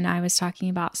thinking when I was talking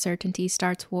about certainty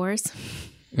starts wars.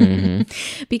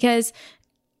 Because,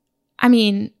 I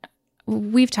mean,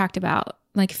 we've talked about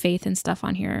like faith and stuff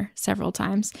on here several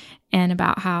times, and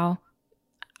about how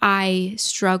I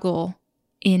struggle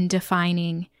in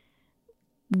defining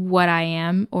what I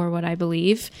am or what I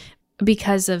believe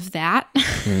because of that.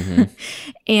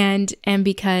 and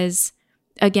because,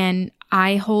 again,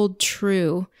 I hold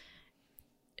true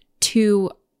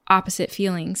to opposite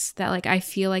feelings that like, I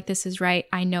feel like this is right.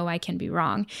 I know I can be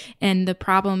wrong. And the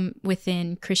problem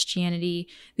within Christianity,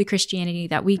 the Christianity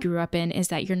that we grew up in, is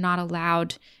that you're not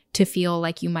allowed to feel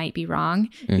like you might be wrong.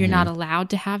 You're not allowed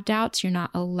to have doubts. You're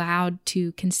not allowed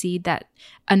to concede that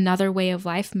another way of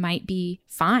life might be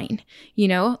fine. You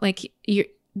know, like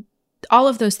all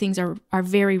of those things are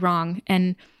very wrong.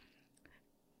 And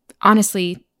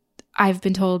honestly, I've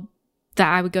been told that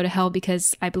I would go to hell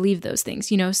because I believe those things,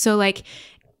 you know? So like,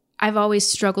 I've always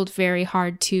struggled very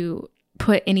hard to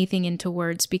put anything into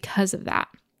words because of that,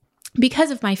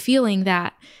 because of my feeling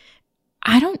that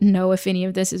I don't know if any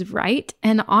of this is right.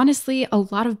 And honestly, a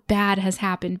lot of bad has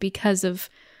happened because of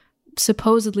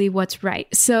supposedly what's right.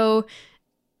 So,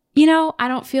 you know, I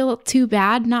don't feel too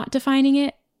bad not defining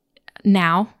it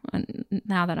now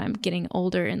that I'm getting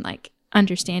older and like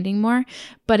understanding more.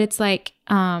 But it's like,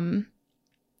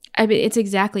 it's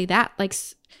exactly that. Like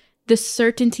the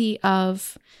certainty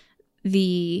of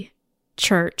the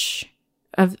church,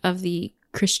 of the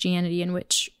Christianity in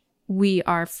which we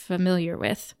are familiar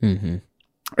with,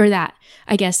 or that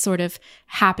I guess sort of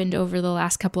happened over the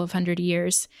last couple of 100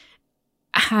 years,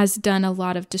 has done a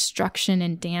lot of destruction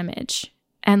and damage.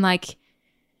 And like,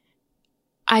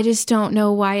 I just don't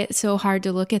know why it's so hard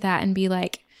to look at that and be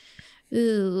like,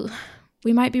 ooh,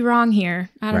 we might be wrong here.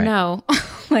 I don't know.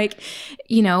 Like,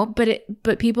 you know,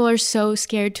 but people are so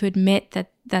scared to admit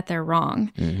that they're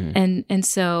wrong. And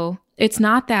so it's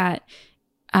not that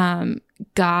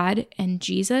God and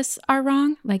Jesus are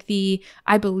wrong. Like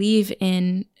I believe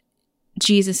in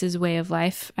Jesus's way of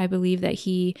life. I believe that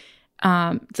he,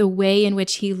 the way in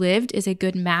which he lived is a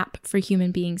good map for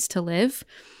human beings to live,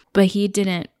 but he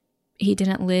didn't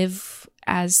live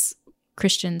as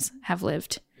Christians have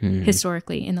lived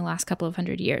historically in the last couple of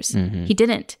 100 years. He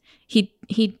didn't.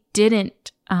 He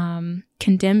didn't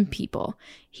condemn people.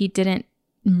 He didn't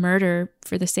murder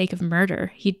for the sake of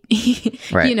murder. He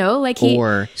you know, like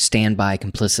or stand by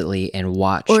complicitly and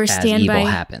watch as evil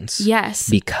happens. Yes,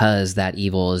 because that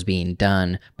evil is being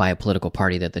done by a political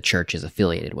party that the church is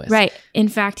affiliated with. Right. In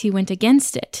fact, he went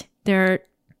against it. There are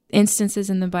instances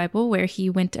in the Bible where he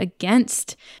went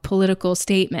against political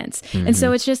statements, and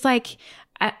so it's just like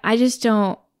I just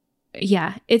don't.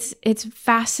 Yeah, it's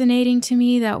fascinating to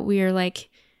me that we're like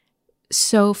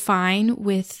so fine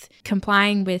with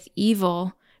complying with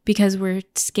evil because we're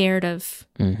scared of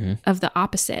the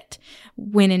opposite,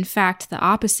 when in fact the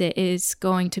opposite is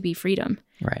going to be freedom.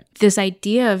 Right. This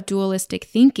idea of dualistic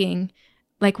thinking,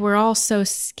 like we're all so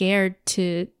scared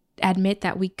to admit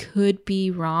that we could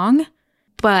be wrong.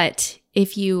 But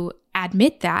if you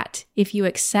admit that, if you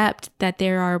accept that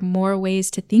there are more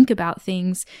ways to think about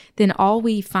things, then all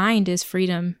we find is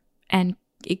freedom and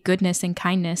goodness and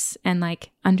kindness and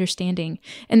like understanding.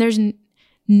 And there's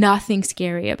nothing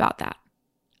scary about that.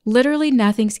 Literally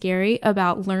nothing scary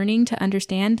about learning to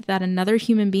understand that another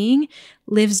human being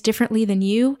lives differently than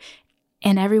you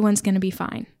and everyone's going to be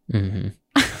fine.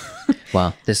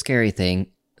 Well, the scary thing,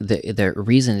 the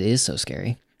reason it is so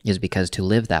scary is because to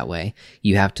live that way,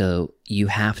 you have to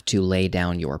lay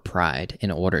down your pride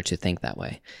in order to think that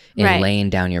way. And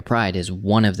laying down your pride is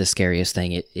one of the scariest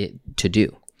thing to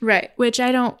do. Right. Which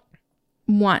I don't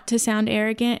want to sound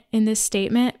arrogant in this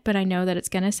statement, but I know that it's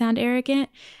going to sound arrogant.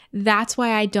 That's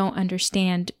why I don't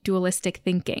understand dualistic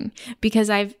thinking, because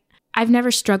I've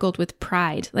never struggled with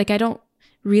pride. Like I don't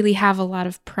really have a lot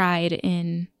of pride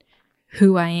in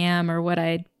who I am or what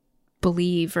I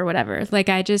believe or whatever. Like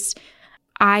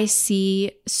I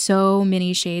see so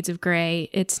many shades of gray.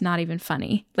 It's not even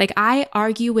funny. Like I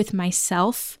argue with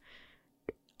myself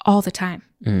all the time,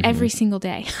 every single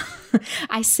day.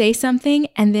 I say something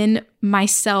and then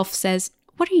myself says,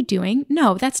 what are you doing?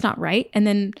 No, that's not right. And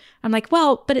then I'm like,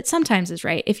 well, but it sometimes is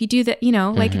right. If you do that,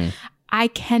 like I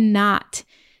cannot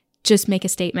just make a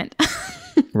statement.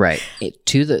 Right.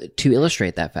 To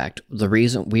illustrate that fact, the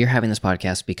reason we are having this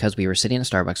podcast because we were sitting in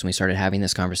Starbucks and we started having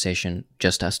this conversation,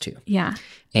 just us two. Yeah.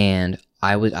 And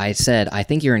I said, I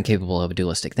think you're incapable of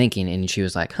dualistic thinking. And she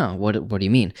was like, huh, what do you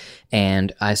mean?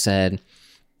 And I said,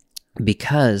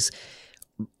 because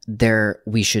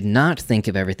we should not think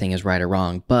of everything as right or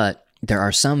wrong, but there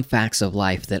are some facts of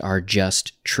life that are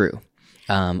just true,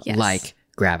 Yes. like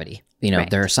gravity. Right.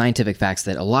 There are scientific facts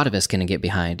that a lot of us can get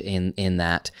behind in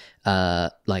that,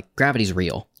 like gravity's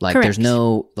real. Like Correct. there's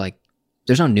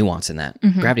no nuance in that.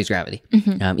 Gravity's gravity.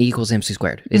 E equals mc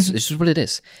squared. It's just what it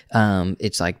is.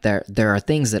 It's like there are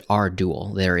things that are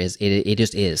dual. It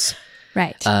just is.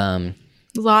 Right.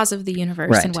 Laws of the universe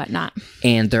Right. and whatnot.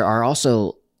 And there are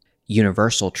also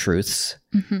universal truths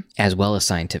as well as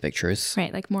scientific truths.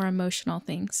 Right. Like more emotional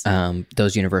things.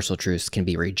 Those universal truths can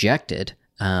be rejected,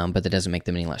 but that doesn't make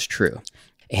them any less true.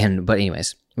 But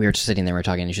anyways, we were just sitting there, we were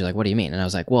talking, and she's like, what do you mean? And I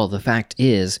was like, well, the fact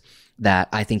is that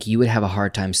I think you would have a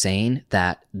hard time saying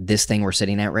that this thing we're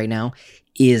sitting at right now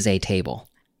is a table.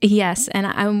 Yes.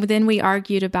 And then we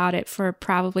argued about it for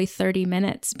probably 30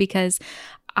 minutes because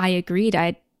I agreed.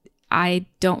 I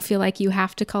don't feel like you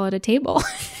have to call it a table.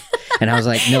 And I was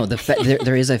like, no,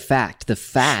 there is a fact. The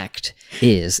fact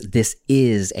is this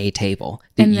is a table.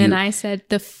 And then I said,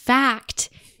 the fact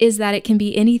is that it can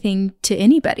be anything to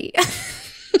anybody.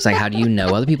 It's like, how do you know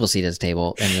other people see it as a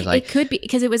table? And it's like, it could be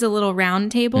because it was a little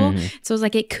round table. So it was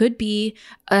like, it could be,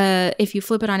 if you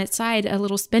flip it on its side, a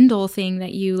little spindle thing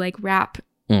that you like wrap,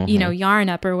 yarn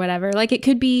up or whatever. Like it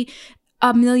could be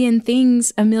a million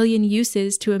things, a million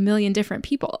uses to a million different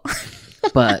people.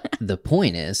 But the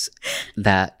point is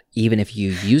that even if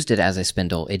you used it as a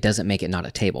spindle, it doesn't make it not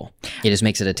a table. It just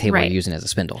makes it a table Right. you're using as a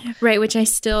spindle. Right. Which I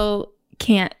still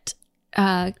can't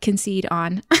concede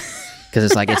on. Because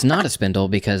it's like, it's not a spindle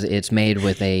because it's made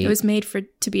with It was made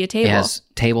to be a table. It has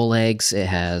table legs. It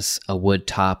has a wood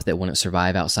top that wouldn't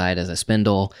survive outside as a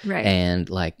spindle. Right. And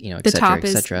like, et the cetera, top et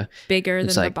is cetera. bigger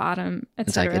It's than like- the bottom,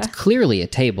 It's like, etc. it's clearly a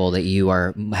table that you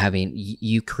are having,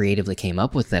 you creatively came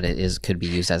up with that could be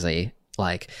used as a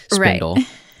like spindle. Right.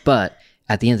 But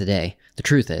at the end of the day, the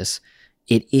truth is,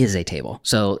 it is a table.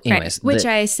 So anyways. Right. Which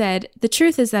I said, the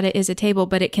truth is that it is a table,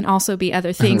 but it can also be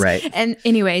other things. Right. And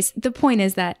anyways, the point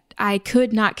is that I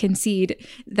could not concede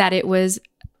that it was,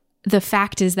 the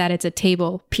fact is that it's a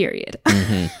table, period.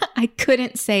 I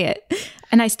couldn't say it,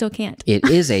 and I still can't. It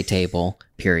is a table,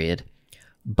 period.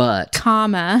 But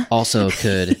Comma. also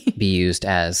could be used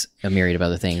as a myriad of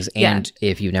other things. And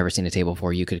if you've never seen a table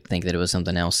before, you could think that it was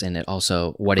something else. And it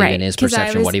also, what Right, even is 'cause I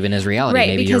perception? was- What even is reality? right,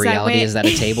 Maybe your because I reality went- is that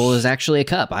a table is actually a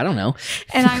cup. I don't know.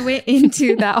 And I went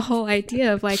into that whole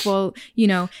idea of like, well,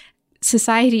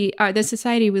 society, the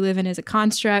society we live in is a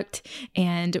construct,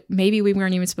 and maybe we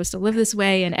weren't even supposed to live this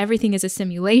way, and everything is a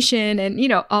simulation, and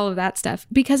all of that stuff,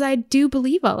 because I do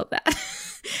believe all of that.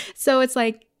 So it's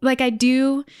like I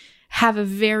do have a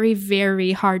very,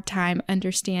 very hard time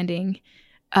understanding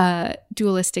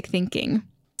dualistic thinking.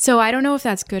 So I don't know if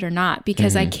that's good or not,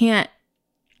 because I can't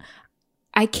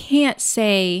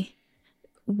say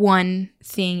one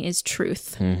thing is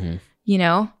truth, And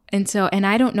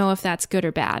I don't know if that's good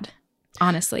or bad,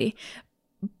 honestly,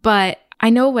 but I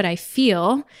know what I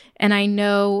feel, and I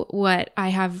know what I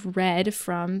have read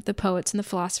from the poets and the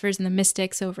philosophers and the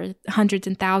mystics over hundreds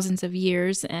and thousands of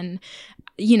years. And,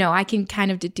 I can kind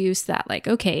of deduce that, like,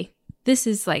 okay, this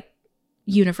is like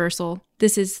universal.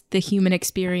 This is the human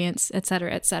experience, et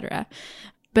cetera, et cetera.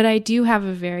 But I do have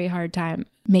a very hard time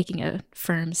making a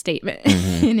firm statement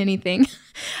in anything.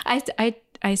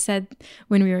 I said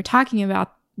when we were talking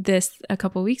about this a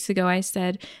couple weeks ago, I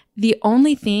said, the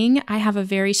only thing I have a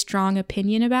very strong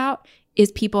opinion about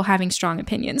is people having strong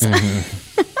opinions.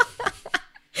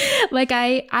 Like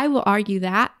I will argue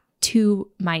that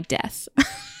to my death.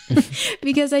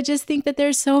 Because I just think that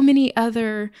there's so many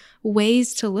other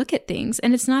ways to look at things.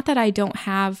 And it's not that I don't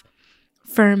have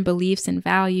firm beliefs and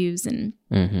values and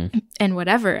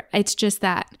whatever. It's just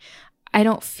that I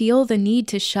don't feel the need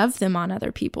to shove them on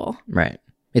other people. Right.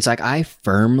 It's like, I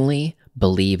firmly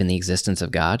believe in the existence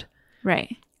of God.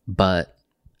 Right. But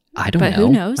I don't know.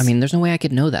 Who knows? I mean, there's no way I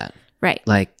could know that. Right.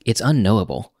 Like, it's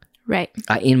unknowable. Right.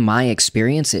 In my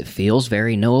experience, it feels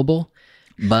very knowable,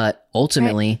 but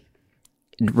ultimately,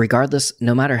 regardless,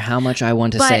 no matter how much I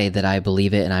want to say that I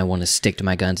believe it and I want to stick to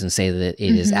my guns and say that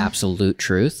it is absolute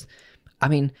truth, I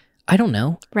mean, I don't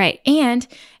know. Right. And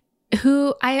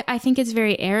I think it's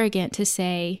very arrogant to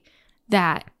say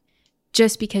that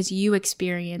just because you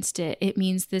experienced it, it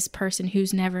means this person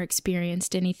who's never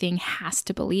experienced anything has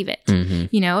to believe it.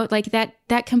 You know, like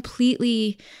that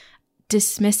completely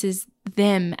dismisses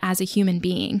them as a human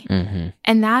being.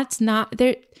 And that's not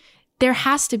there. There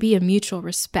has to be a mutual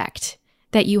respect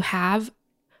that you have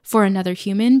for another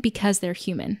human because they're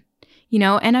human, you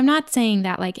know? And I'm not saying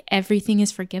that like everything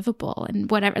is forgivable and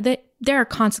whatever. There are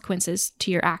consequences to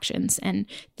your actions and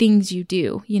things you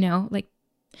do, you know? Like,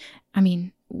 I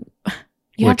mean,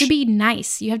 you have to be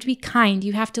nice. You have to be kind.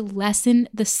 You have to lessen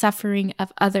the suffering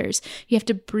of others. You have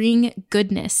to bring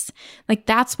goodness. Like,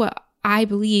 that's what I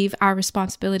believe our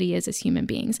responsibility is as human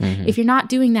beings. If you're not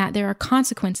doing that, there are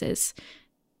consequences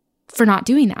for not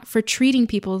doing that, for treating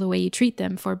people the way you treat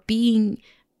them, for being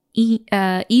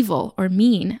evil or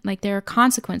mean. Like, there are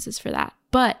consequences for that.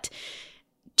 But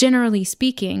generally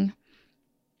speaking,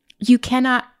 you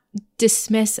cannot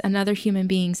dismiss another human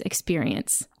being's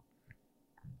experience.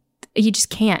 You just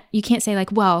can't. You can't say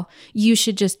like, well, you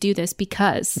should just do this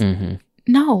because.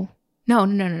 No.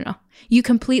 You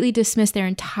completely dismiss their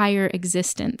entire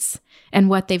existence and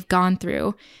what they've gone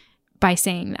through by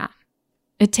saying that.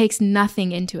 It takes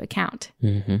nothing into account.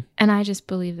 And I just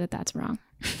believe that that's wrong.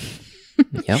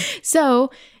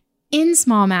 So in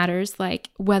small matters, like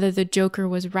whether the Joker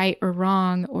was right or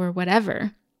wrong or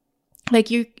whatever,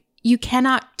 like you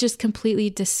cannot just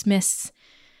completely dismiss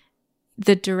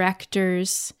the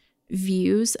director's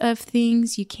views of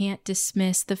things. You can't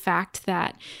dismiss the fact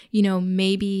that, you know,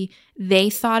 maybe they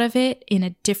thought of it in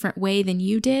a different way than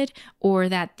you did, or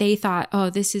that they thought, oh,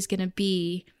 this is going to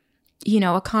be, you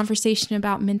know, a conversation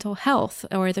about mental health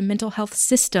or the mental health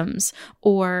systems,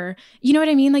 or, you know what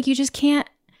I mean? Like, you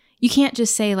can't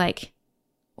just say like,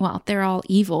 well, they're all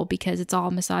evil because it's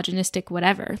all misogynistic,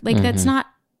 whatever. Like, that's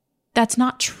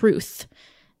not truth.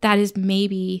 That is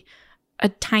maybe a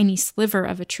tiny sliver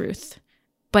of a truth,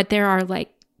 but there are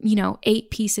like, you know, 8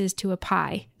 pieces to a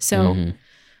pie. So,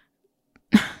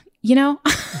 you know,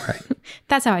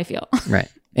 that's how I feel. Right.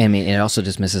 I mean, it also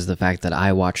dismisses the fact that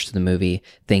I watched the movie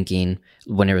thinking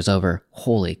when it was over,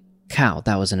 holy cow,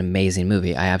 that was an amazing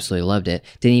movie. I absolutely loved it.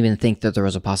 Didn't even think that there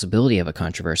was a possibility of a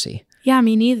controversy. Yeah,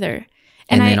 me neither.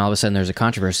 And then all of a sudden there's a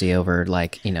controversy over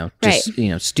like, you know, just, you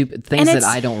know, stupid things that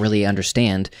I don't really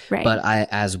understand. But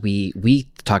as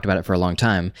we talked about it for a long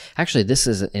time, actually, that's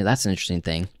an interesting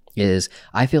thing. Is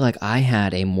I feel like I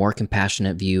had a more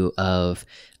compassionate view of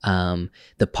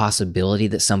the possibility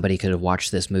that somebody could have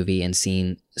watched this movie and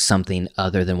seen something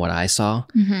other than what I saw,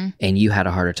 and you had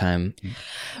a harder time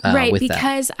with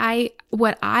because that.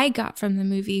 What I got from the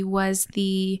movie was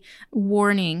the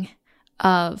warning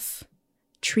of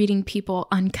treating people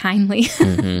unkindly,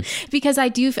 because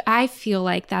I feel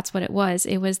like that's what it was.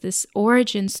 It was this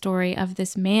origin story of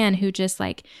this man who just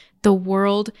like the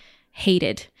world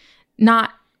hated,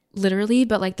 not literally,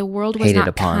 but like the world was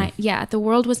not kind. Yeah, the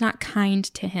world was not kind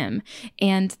to him,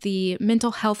 and the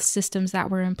mental health systems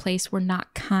that were in place were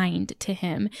not kind to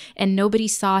him, and nobody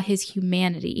saw his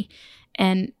humanity,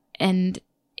 and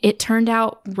it turned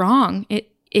out wrong.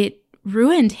 It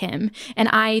ruined him, and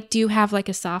I do have like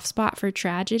a soft spot for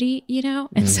tragedy, you know,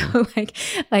 and so like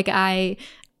I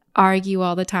argue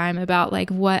all the time about like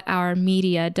what our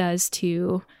media does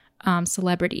to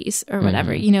celebrities or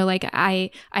whatever, you know, like I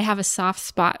have a soft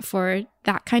spot for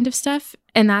that kind of stuff.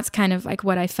 And that's kind of like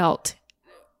what I felt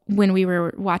when we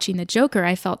were watching the Joker.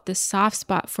 I felt this soft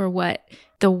spot for what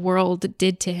the world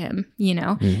did to him, you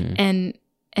know,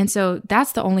 and so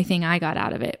that's the only thing I got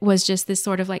out of it, was just this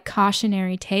sort of like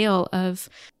cautionary tale of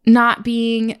not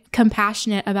being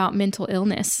compassionate about mental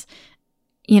illness.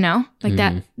 You know, like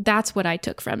that's what I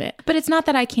took from it. But it's not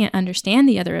that I can't understand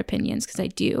the other opinions, because I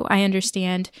do. I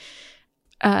understand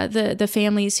the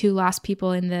families who lost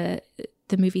people in the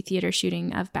movie theater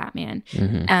shooting of Batman.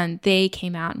 And they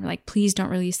came out and were like, please don't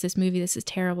release this movie. This is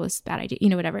terrible. This is a bad idea. You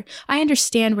know, whatever. I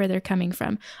understand where they're coming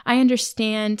from. I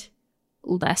understand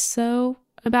less so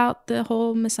about the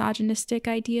whole misogynistic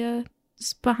idea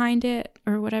behind it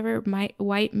or whatever. My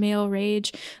white male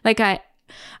rage. Like I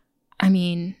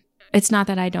mean, it's not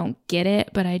that I don't get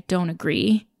it, but I don't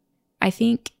agree, I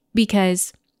think,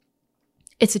 because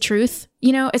it's a truth.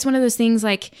 You know, it's one of those things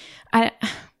like, I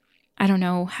don't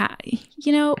know how,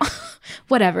 you know,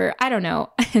 whatever. I don't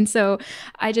know. And so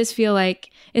I just feel like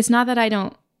it's not that I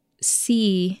don't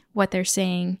see what they're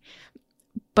saying,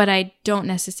 but I don't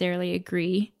necessarily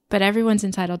agree. But everyone's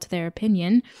entitled to their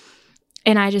opinion.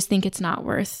 And I just think it's not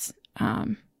worth,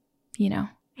 you know,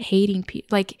 hating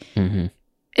people. Like, Mm-hmm.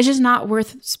 it's just not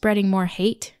worth spreading more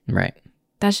hate. Right.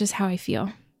 That's just how I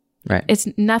feel. Right.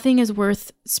 Nothing is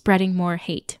worth spreading more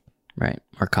hate. Right.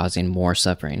 Or causing more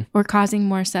suffering. Or causing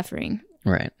more suffering.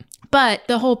 Right. But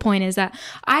the whole point is that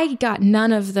I got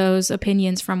none of those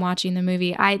opinions from watching the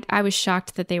movie. I was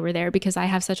shocked that they were there because I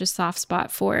have such a soft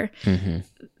spot for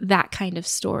that kind of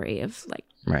story of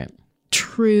like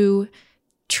true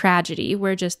tragedy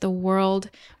where just the world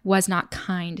was not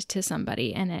kind to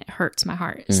somebody and it hurts my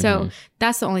heart. So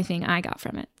that's the only thing I got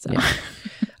from it. So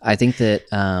I think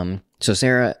that so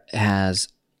Sarah has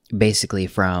basically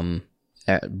from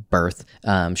birth,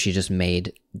 she just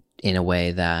made in a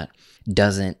way that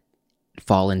doesn't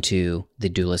fall into the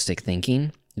dualistic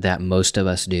thinking that most of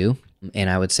us do. And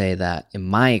I would say that in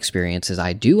my experiences,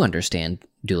 I do understand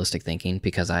dualistic thinking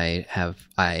because I have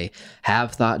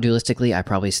thought dualistically. I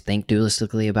probably think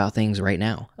dualistically about things right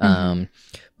now.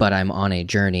 But I'm on a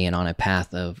journey and on a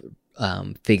path of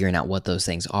figuring out what those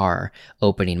things are,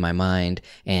 opening my mind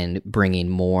and bringing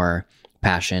more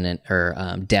passion and or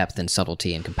depth and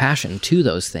subtlety and compassion to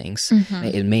those things.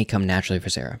 It may come naturally for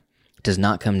Sarah. It does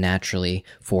not come naturally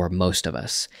for most of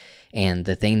us. And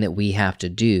the thing that we have to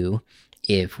do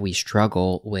if we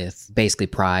struggle with basically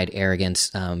pride,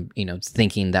 arrogance,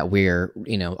 thinking that we're,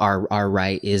 our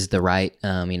right is the right,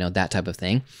 that type of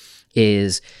thing,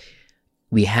 is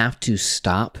we have to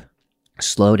stop,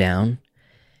 slow down,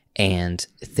 and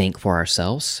think for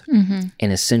ourselves, and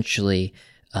essentially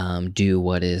do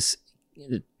what is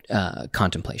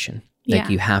contemplation. Like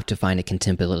you have to find a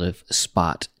contemplative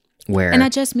spot where... And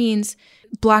that just means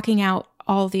blocking out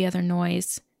all the other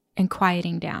noise and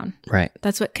quieting down. Right.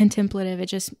 That's what contemplative, it's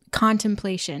just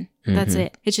contemplation. That's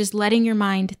it. It's just letting your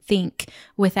mind think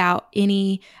without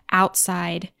any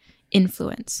outside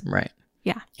influence. Right.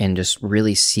 Yeah. And just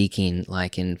really seeking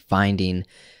and finding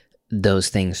those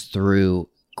things through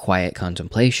quiet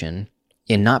contemplation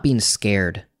and not being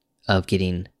scared of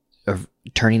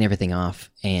turning everything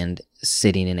off and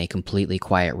sitting in a completely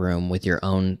quiet room with your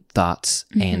own thoughts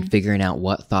and figuring out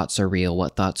what thoughts are real,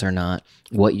 what thoughts are not,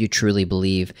 what you truly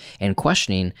believe, and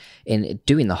questioning and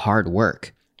doing the hard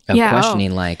work of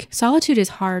questioning. Solitude is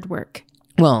hard work.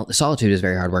 Well, solitude is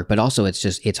very hard work, but also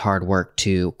it's hard work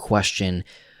to question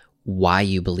why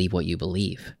you believe what you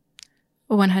believe.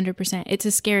 100%. It's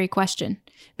a scary question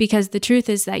because the truth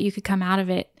is that you could come out of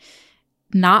it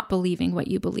not believing what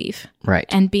you believe. Right.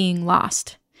 And being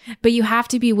lost. But you have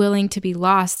to be willing to be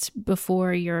lost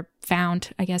before you're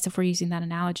found, I guess, if we're using that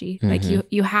analogy. Like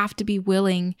you have to be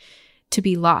willing to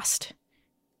be lost.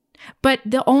 But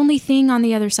the only thing on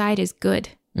the other side is good.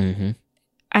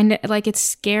 I know, it's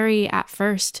scary at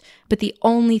first, but the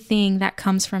only thing that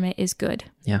comes from it is good.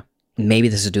 Yeah. Maybe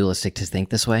this is dualistic to think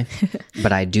this way,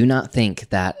 but I do not think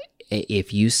that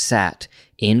if you sat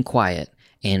in quiet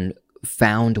and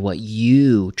found what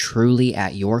you truly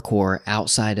at your core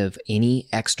outside of any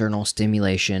external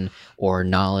stimulation or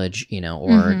knowledge,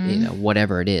 or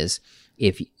whatever it is,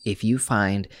 if you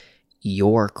find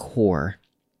your core,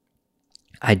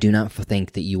 I do not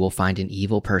think that you will find an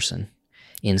evil person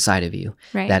inside of you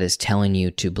that is telling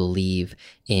you to believe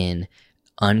in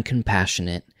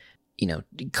uncompassionate,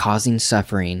 causing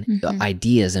suffering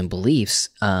ideas and beliefs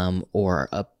or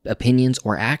opinions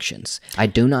or actions. I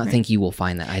do not think you will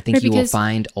find that. I think you will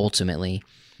find ultimately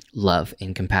love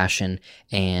and compassion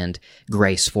and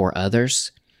grace for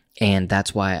others. And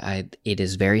that's why it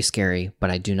is very scary,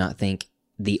 but I do not think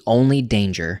the only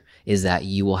danger is that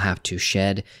you will have to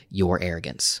shed your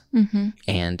arrogance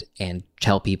and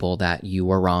tell people that you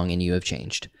were wrong and you have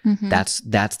changed. That's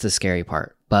the scary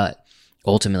part. But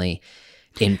ultimately,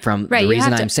 the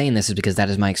reason I'm saying this is because that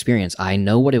is my experience. I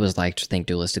know what it was like to think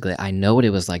dualistically. I know what it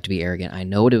was like to be arrogant. I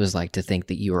know what it was like to think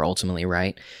that you were ultimately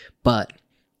right. But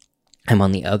I'm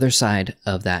on the other side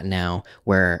of that now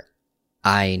where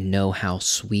I know how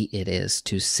sweet it is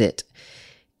to sit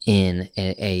in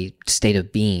a state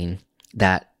of being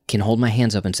that can hold my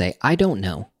hands up and say, I don't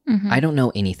know. I don't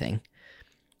know anything.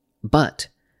 But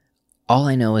all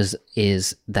I know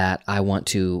is that I want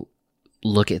to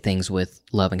look at things with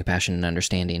love and compassion and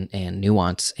understanding and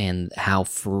nuance, and how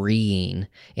freeing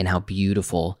and how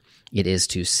beautiful it is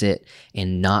to sit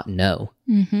and not know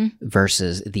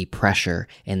versus the pressure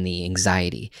and the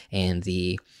anxiety and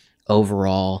the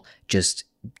overall just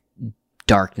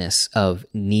darkness of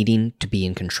needing to be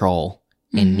in control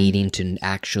and needing to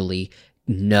actually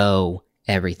know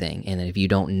everything. And if you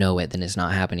don't know it, then it's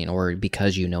not happening. Or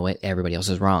because you know it, everybody else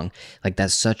is wrong.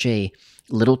 That's such a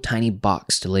little tiny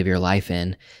box to live your life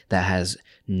in that has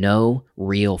no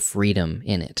real freedom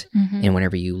in it. And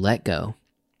whenever you let go,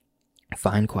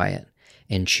 find quiet,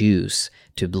 and choose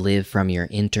to live from your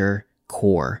inner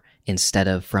core instead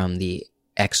of from the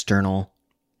external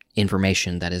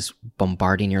information that is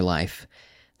bombarding your life,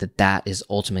 that is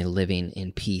ultimately living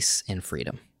in peace and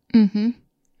freedom. Mm-hmm.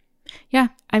 Yeah.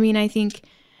 I mean, I think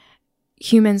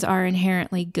humans are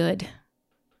inherently good.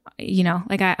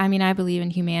 Like I believe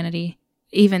in humanity,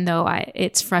 even though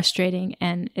it's frustrating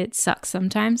and it sucks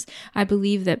sometimes. I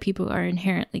believe that people are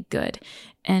inherently good.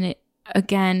 And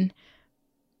again,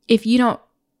 if you're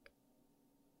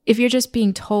just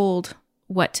being told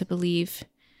what to believe,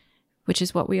 which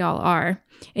is what we all are,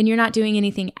 and you're not doing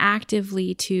anything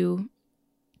actively to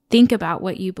think about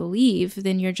what you believe,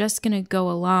 then you're just going to go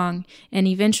along, and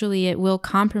eventually it will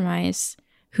compromise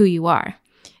who you are.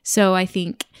 So I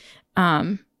think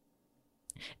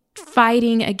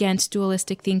fighting against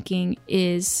dualistic thinking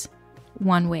is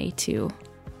one way to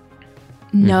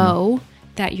know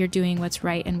that you're doing what's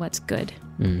right and what's good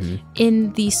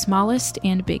in the smallest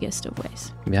and biggest of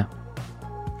ways. Yeah.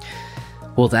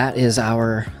 Well, that is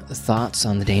our thoughts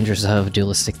on the dangers of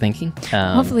dualistic thinking.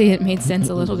 Hopefully it made sense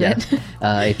a little bit.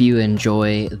 If you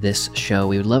enjoy this show,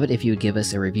 we would love it if you would give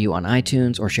us a review on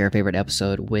iTunes or share a favorite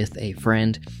episode with a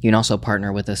friend. You can also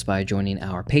partner with us by joining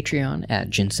our Patreon at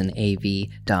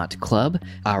jensenav.club.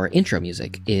 Our intro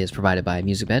music is provided by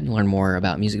MusicBed. Learn more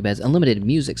about MusicBed's unlimited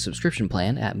music subscription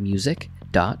plan at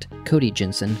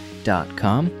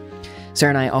music.codyjensen.com.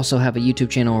 Sarah and I also have a YouTube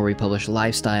channel where we publish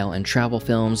lifestyle and travel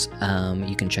films.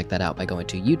 You can check that out by going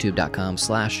to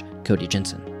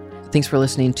youtube.com/CodyJensen. Thanks for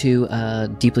listening to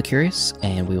Deeply Curious,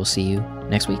 and we will see you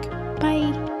next week.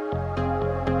 Bye.